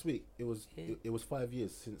 Galaxy. It was this week. It was Yeah. it was 5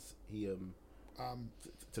 years since he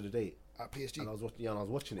to the date. At PSG. And I was watching. Yeah, and I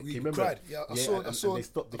was watching it. You Can you remember? cried. Yeah, I saw. And, I saw. and they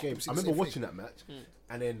stopped the I game. couldn't I see the remember same watching that match,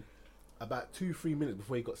 and then about 2-3 minutes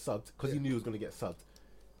before he got subbed, because he knew he was going to get subbed,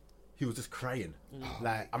 he was just crying.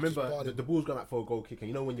 Like I remember bawling. the ball's going back for a goal kick, and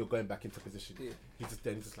you know when you're going back into position, Yeah. he's just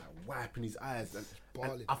then he's just like wiping his eyes, and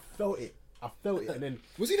Bawling. I felt it. And then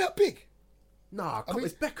Was he that big? nah, I mean,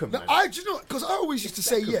 it's Beckham, no, man. do you know? Because I always used to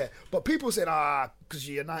say yeah, but people said because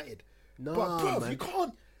you're United. Nah, but bro, man. you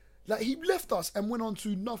can't. Like he left us and went on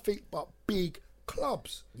to nothing but big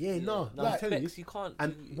clubs. Yeah, no, No, I'm telling Bex, you. you can't.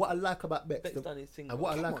 And what I like about Bex, Bex done his thing, and bro.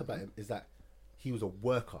 what I Come like on, about man. him is that he was a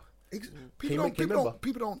worker. People don't. Can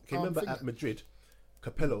you remember think at that. Madrid,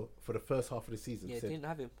 Capello for the first half of the season Yeah, said, didn't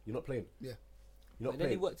have him. "You're not playing. Yeah. You're not And then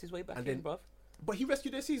he playing." worked his way back And in, then- bruv. But he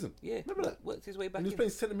rescued their season. Yeah, Remember that? worked his way back And he was in. playing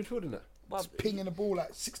centre midfield in that. Bruv, Pinging the ball like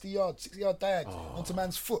 60 yard diag onto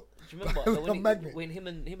man's foot. do you remember A when, magnet. when him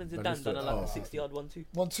and Zidane Magnet. done like Oh. a 60-yard 1-2?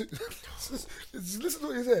 1-2. Listen to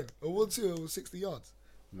what he said. A 1-2 or 60 yards.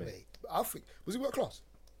 Mate. Mate, I think was he world class?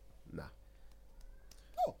 Nah,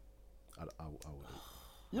 No, I wouldn't.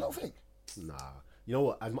 you don't think? Nah. You know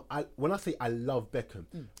what? When I say I love Beckham,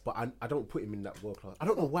 but I don't put him in that world class. I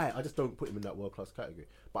don't know why. I just don't put him in that world class category.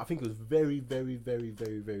 But I think it was very, very, very,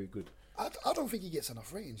 very, very good. I don't think he gets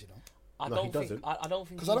enough ratings, you know, I No, don't he think. doesn't. I don't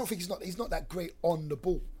think. because I don't think he's not that great on the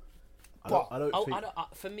ball. I But don't think.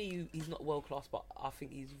 For me, he's not world class, but I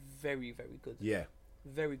think he's very, very good. Yeah.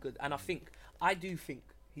 Very good, and I do think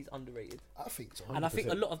he's underrated. I think so. And I think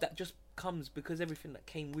a 100%. lot of that just comes because everything that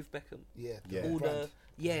came with Beckham. Yeah, Yeah. All brand. the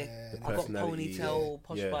The I got personality, ponytail,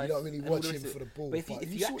 posh yeah. vibes. You don't really and all watch the him rest of for it. the ball, But if but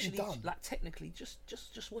you you saw what he actually done. like technically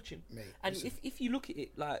just watch him. Mate, And listen. if you look at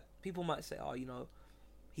it, like people might say, oh, you know,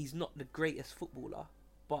 he's not the greatest footballer,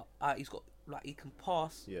 but he's got like he can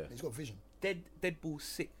pass. Yeah. He's got vision. Dead ball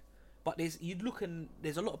sick. But there's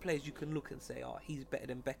a lot of players you can look and say, oh, he's better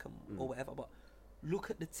than Beckham or whatever. But look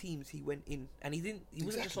at the teams he went in, and he wasn't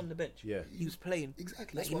just Exactly. on the bench. Yeah. He was playing. Exactly,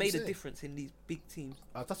 Like, that's he what I'm made a saying. difference in these big teams.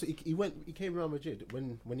 That's what he came around Madrid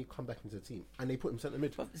when he come back into the team, and they put him centre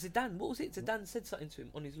mid. But Zidane, what was it? Zidane said something to him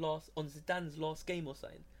on Zidane's last game or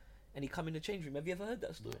something, and he come in the change room. Have you ever heard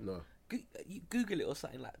that story? No. You Google it or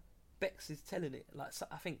something. Like Bex is telling it. Like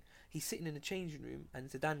I think he's sitting in the changing room, and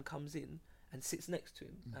Zidane comes in and sits next to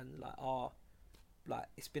him, and like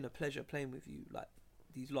it's been a pleasure playing with you like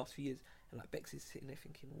these last few years. And like Bex is sitting there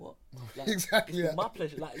thinking, what? Like, Exactly, It's been yeah. my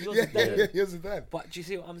pleasure. Like you're Yeah, Zidane. yeah, here's the dad. But do you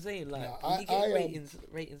see what I'm saying? Like No, when you get I,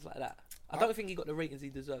 ratings like that, I don't think he got the ratings he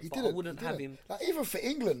deserved. He But didn't. I wouldn't he have didn't. him. Like even for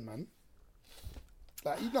England, man.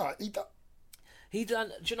 Like He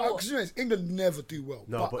done. Do you know what? because England never do well.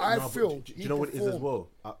 No, but I feel do he you know what it is as performed.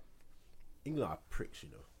 well? England are pricks, you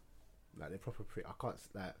know. Like they're proper prick. I can't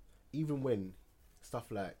like even when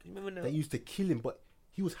stuff like You remember they when used to kill him, but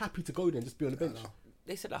he was happy to go there and just be on the bench.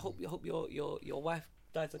 they said, "I hope your wife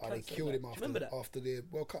dies of Oh, cancer." they killed him Do you remember that? after the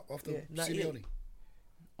World Cup after Yeah, 98. Simeone.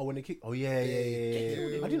 Oh, when they kick. Oh yeah. I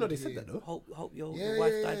didn't know they said that though. Hope your Yeah,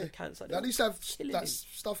 wife yeah, dies yeah. of cancer. They used to have killing that him.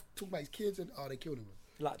 stuff talking about his kids and they killed him.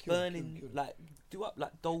 Like Killed him, burning, killed him. like do up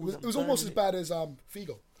like dolls. It was almost as bad as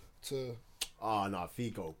Figo. To Oh no,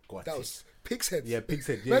 Figo. God, that was pig's head. yeah, pig's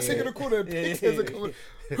head. Man's Yeah, taking a corner. Pig's heads are coming.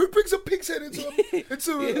 Who brings a pig's head into a let's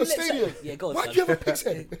stadium? yeah, go on, Why son. do you have a pig's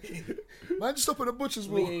head? Man, just stop at the butcher's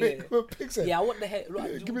with a pig's head. Yeah, I want the head.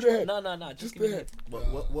 Right, Give me the head. No, just Just give me the the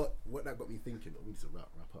head. head. What that got me thinking? We need to wrap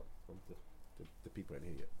up. The people ain't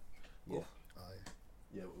here yet. Yeah. Oh,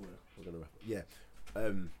 Yeah, we're gonna wrap up. Yeah.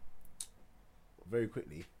 Very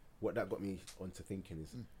quickly, what that got me onto thinking is,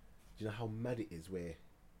 do you know how mad it is where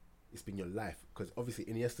it's been your life? Because obviously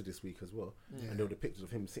Iniesta this week as well, and there were the pictures of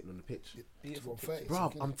him sitting on the pitch. Beautiful. 30,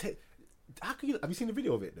 Bro, something. how can you? Have you seen the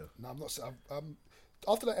video of it though? No, I'm not.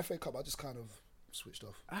 After that FA Cup, I just kind of switched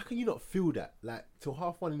off. How can you not feel that? Like till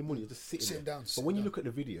 1:30 in the morning, you're just sitting Sitting there. down, But sitting when you down. look at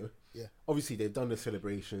the video, Yeah, obviously they've done the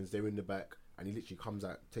celebrations. They're in the back, and he literally comes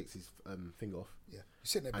out, takes his thing off, yeah. You're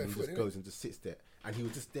sitting there and he barefoot, just innit? goes and just sits there. And he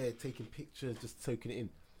was just there taking pictures, just soaking it in.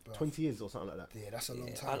 Bruv. 20 years or something like that. Yeah, that's a long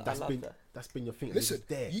Yeah, time. I love that. That's been your thing. and you're Listen, just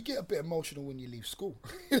there. you get a bit emotional when you leave school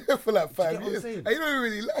for like 5 get what I'm years, saying? and you don't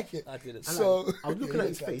really like it. I didn't. So I was looking at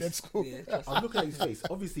his it's like face. dead school. Yeah, I was looking at his face.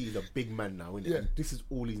 Obviously, he's a big man now, isn't Yeah. And this is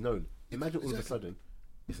all he's known. Imagine all of a Exactly. sudden,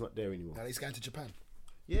 it's not there anymore. Now he's going to Japan.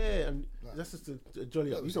 Yeah, and that's just a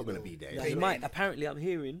jolly up. He's not going to be there. He might. Apparently, I'm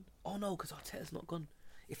hearing. Oh no, because Arteta's not gone.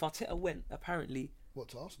 If Arteta went, apparently, What,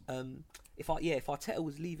 to Arsenal? if Arteta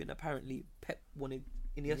was leaving, apparently Pep wanted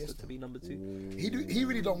Iniesta to be number 2. He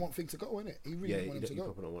really don't want things to go, innit? He really Yeah, don't want him to he go.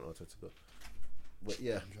 probably don't want Arteta to go. But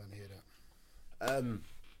yeah, I'm trying to hear that.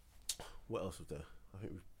 what else was there? I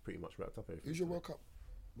think we've pretty much wrapped up everything. Who's your today. World Cup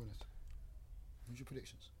winners? Who's your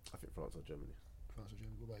predictions? I think France or Germany. France or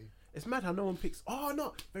Germany? What about you? It's mad how no one picks. Oh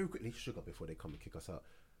no! Very quickly, sugar before they come and kick us out.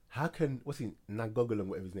 How can what's he Nagogolan,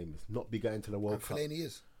 whatever his name is, not be going to the World And Cup? Fellaini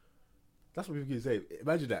is. That's what people keep saying.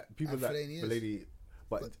 Imagine that people And like Fellaini is. Fellaini,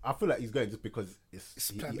 but I feel like he's going just because It's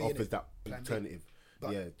he plan B, offers innit? that Plan B. alternative.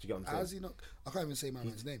 But Yeah, do you get what I'm saying? Has he not? I can't even say my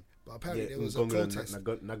man's name, but apparently Yeah, there was a Ngongolan, protest.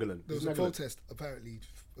 Nagolan. There was Who's a Nagolan? protest apparently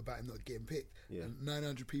about him not getting picked. Yeah. And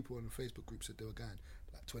 900 people on the Facebook group said they were going.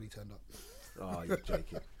 Like 20 turned up. Oh, you're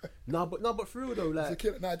joking. no, but for real though, It's a like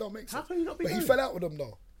killer. No, it don't make sense. how can you not be? But he going? fell out with them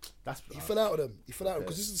though. That's He fell out with them. He fell out Okay.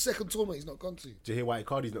 because this is the second tournament he's not gone to. Do you hear why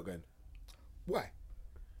Icardi's not going? Why?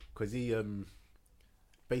 Because he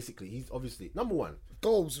basically he's obviously number one.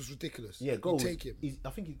 Goals was ridiculous. Yeah, You goals. take him. I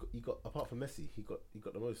think he got apart from Messi, he got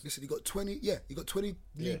the most. Listen, he got 20. Yeah, he got 20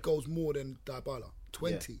 Yeah. league goals more than Dybala.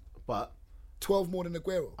 20. Yeah. But 12 more than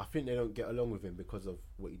Aguero. I think they don't get along with him because of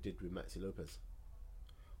what he did with Maxi Lopez.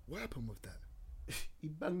 What happened with that? He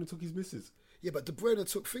banged and took his misses. Yeah, but De Bruyne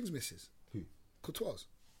took things misses. Who? Courtois.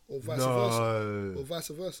 Or vice No. versa. Or vice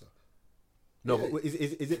versa. No, Yeah. but is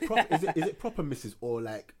it proper? is it proper misses or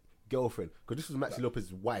like girlfriend? Because this was Maxi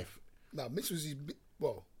Lopez's wife. Nah, Mitch was his.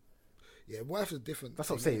 Well, yeah, wife is different. That's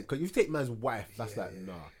what I'm thing, saying. innit? Because you take man's wife, that's Yeah, like yeah.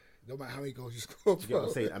 nah. No matter how many goals you score, Do you get what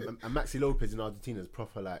I'm saying? And Maxi Lopez in Argentina is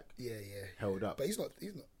proper like Yeah, yeah. held up. But he's not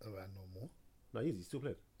around no more. No, he's still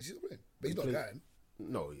playing. Is he still playing? But he's He not plays- going.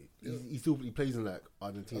 No, he still plays in like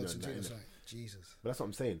Argentina. Argentina, and that, innit? like, Jesus. But that's what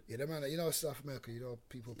I'm saying. Yeah, that man, you know, South America, you know,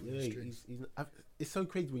 people put Yeah, the strings. it's so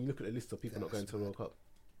crazy when you look at the list of people Yeah, not going that's to the World Cup.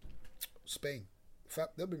 Spain.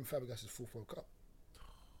 They'll bring Fabregas' fourth World Cup.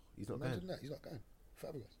 He's not Imagine going. that. He's not going.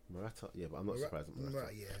 Fabregas. Morata, yeah, but I'm not surprised at Morata.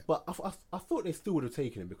 Morata, yeah. But I thought they still would have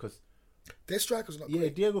taken him because Their striker's not yeah,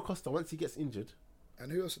 great. Diego Costa once he gets injured,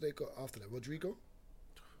 And who else have they got after that? Rodrigo?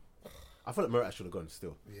 I feel like Morata should have gone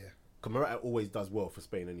still. Yeah. Because Morata always does well for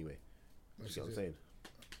Spain anyway. You That's see what I'm it. saying?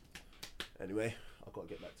 Anyway, I've got to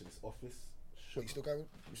get back to this office. What, you still going?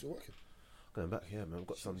 You still working? Going back, yeah, man. I've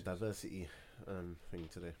got some diversity thing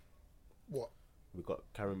today. What? We've got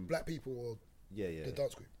Karen. Black people or Yeah, yeah. the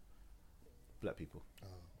dance group? Black people. Oh.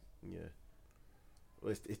 Yeah.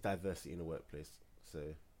 Well, it's diversity in the workplace, so,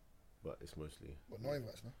 but it's mostly. Well, no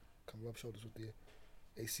invites, no? Come rub shoulders with the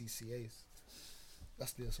ACCAs.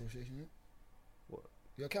 That's the association, isn't it? What?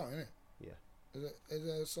 Your account, isn't it? Yeah. Is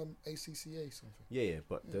there some ACCA something? Yeah,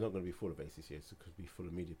 but they're not going to be full of ACCA, so it could be full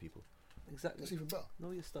of media people. Exactly. That's even better.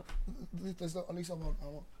 Know your stuff. There's not, at least I won't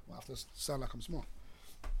have to sound like I'm smart.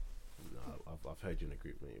 No, I've heard you in a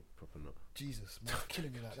group, mate. Proper not. Jesus, man,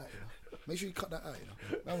 killing me like that, you know. Make sure you cut that out, you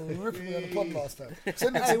know. That was ripping me on the pod last time.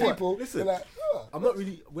 Send it Hey, to what? people. Listen, They're like, oh. I'm not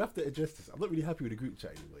really. We have to address this. I'm not really happy with the group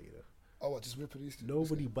chat anymore. You know, Oh, what, just ripping these two?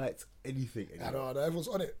 nobody bites anything I anymore. know, everyone's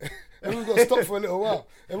on it. Everyone's got to stop for a little while.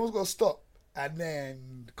 Everyone's got to stop and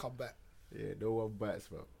then come back. Yeah, no one bites,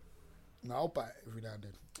 bro. No, I'll bite every now and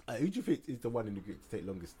then. Who do you think is the one in the group to take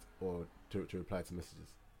longest or to reply to messages?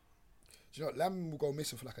 Do you know, Lamb will go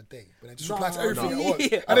missing for like a day, but then just No, reply to everything no. at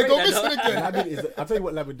once. Yeah, And then I go read that, missing again. Lamin is. I'll tell you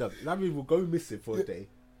what Lamin does. Lamin will go missing for a day,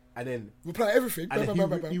 and then Reply everything. and Bam, then bam,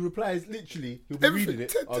 bam, bam, he bam. replies literally. He'll be Everything. reading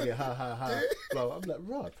it. Okay, ha ha ha. Bro, I'm like,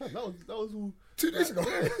 right, that was all. 2 days ago.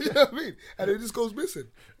 You know what I mean? And it just goes missing.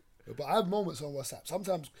 But I have moments on WhatsApp.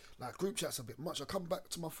 Sometimes, like, group chats a bit much. I come back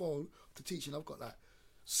to my phone to teaching. I've got like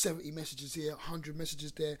 70 messages here, 100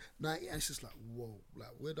 messages there, 90. And it's just like, whoa.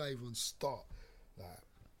 Like, where do I even start? Like,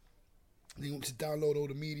 then you want me to download all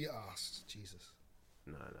the media? Jesus.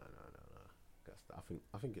 No.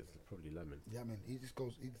 I think it's probably Lemon. Yeah, I mean, he just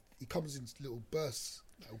goes, he comes in little bursts.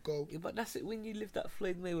 That'll go. Yeah, but that's it when you live that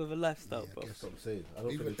Floyd Mayweather lifestyle, Yeah, bro. That's what I'm saying. I don't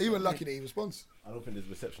think Even there's- lucky that he responds. I don't think there's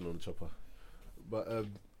reception on the chopper. But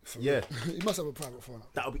For yeah, real. He must have a private phone.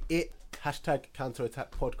 that'll be it. Hashtag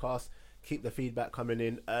Counterattack Podcast. Keep the feedback coming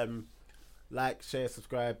in. Like, share,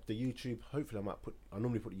 subscribe. The YouTube. Hopefully, I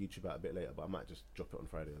normally put the YouTube out a bit later, but I might just drop it on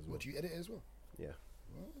Friday as well. What, do you edit it as well? Yeah.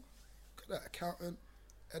 Well, look at that. Accountant,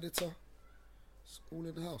 editor. It's all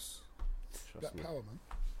in the house. Trust Black me. power, man.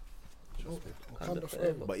 Trust me. Wakanda Wakanda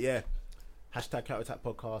forever. But yeah, hashtag Counterattack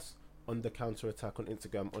Podcast on the Counterattack on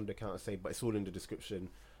Instagram, on the Counter Save, but it's all in the description.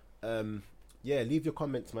 Yeah, leave your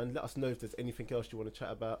comments, man. Let us know if there's anything else you want to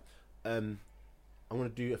chat about. I'm gonna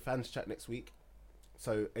do a fans chat next week.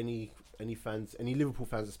 So any fans, any Liverpool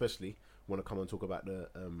fans especially, want to come and talk about the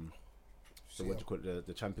so what do you call it,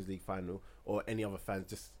 the Champions League final, or any other fans,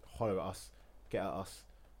 just holler at us, get at us.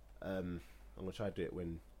 I'm gonna try to do it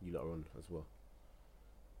when you lot are on as well,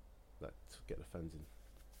 like to get the fans in.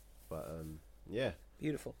 But yeah,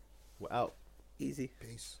 Beautiful. we're out. Easy.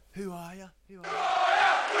 Peace. Who are ya?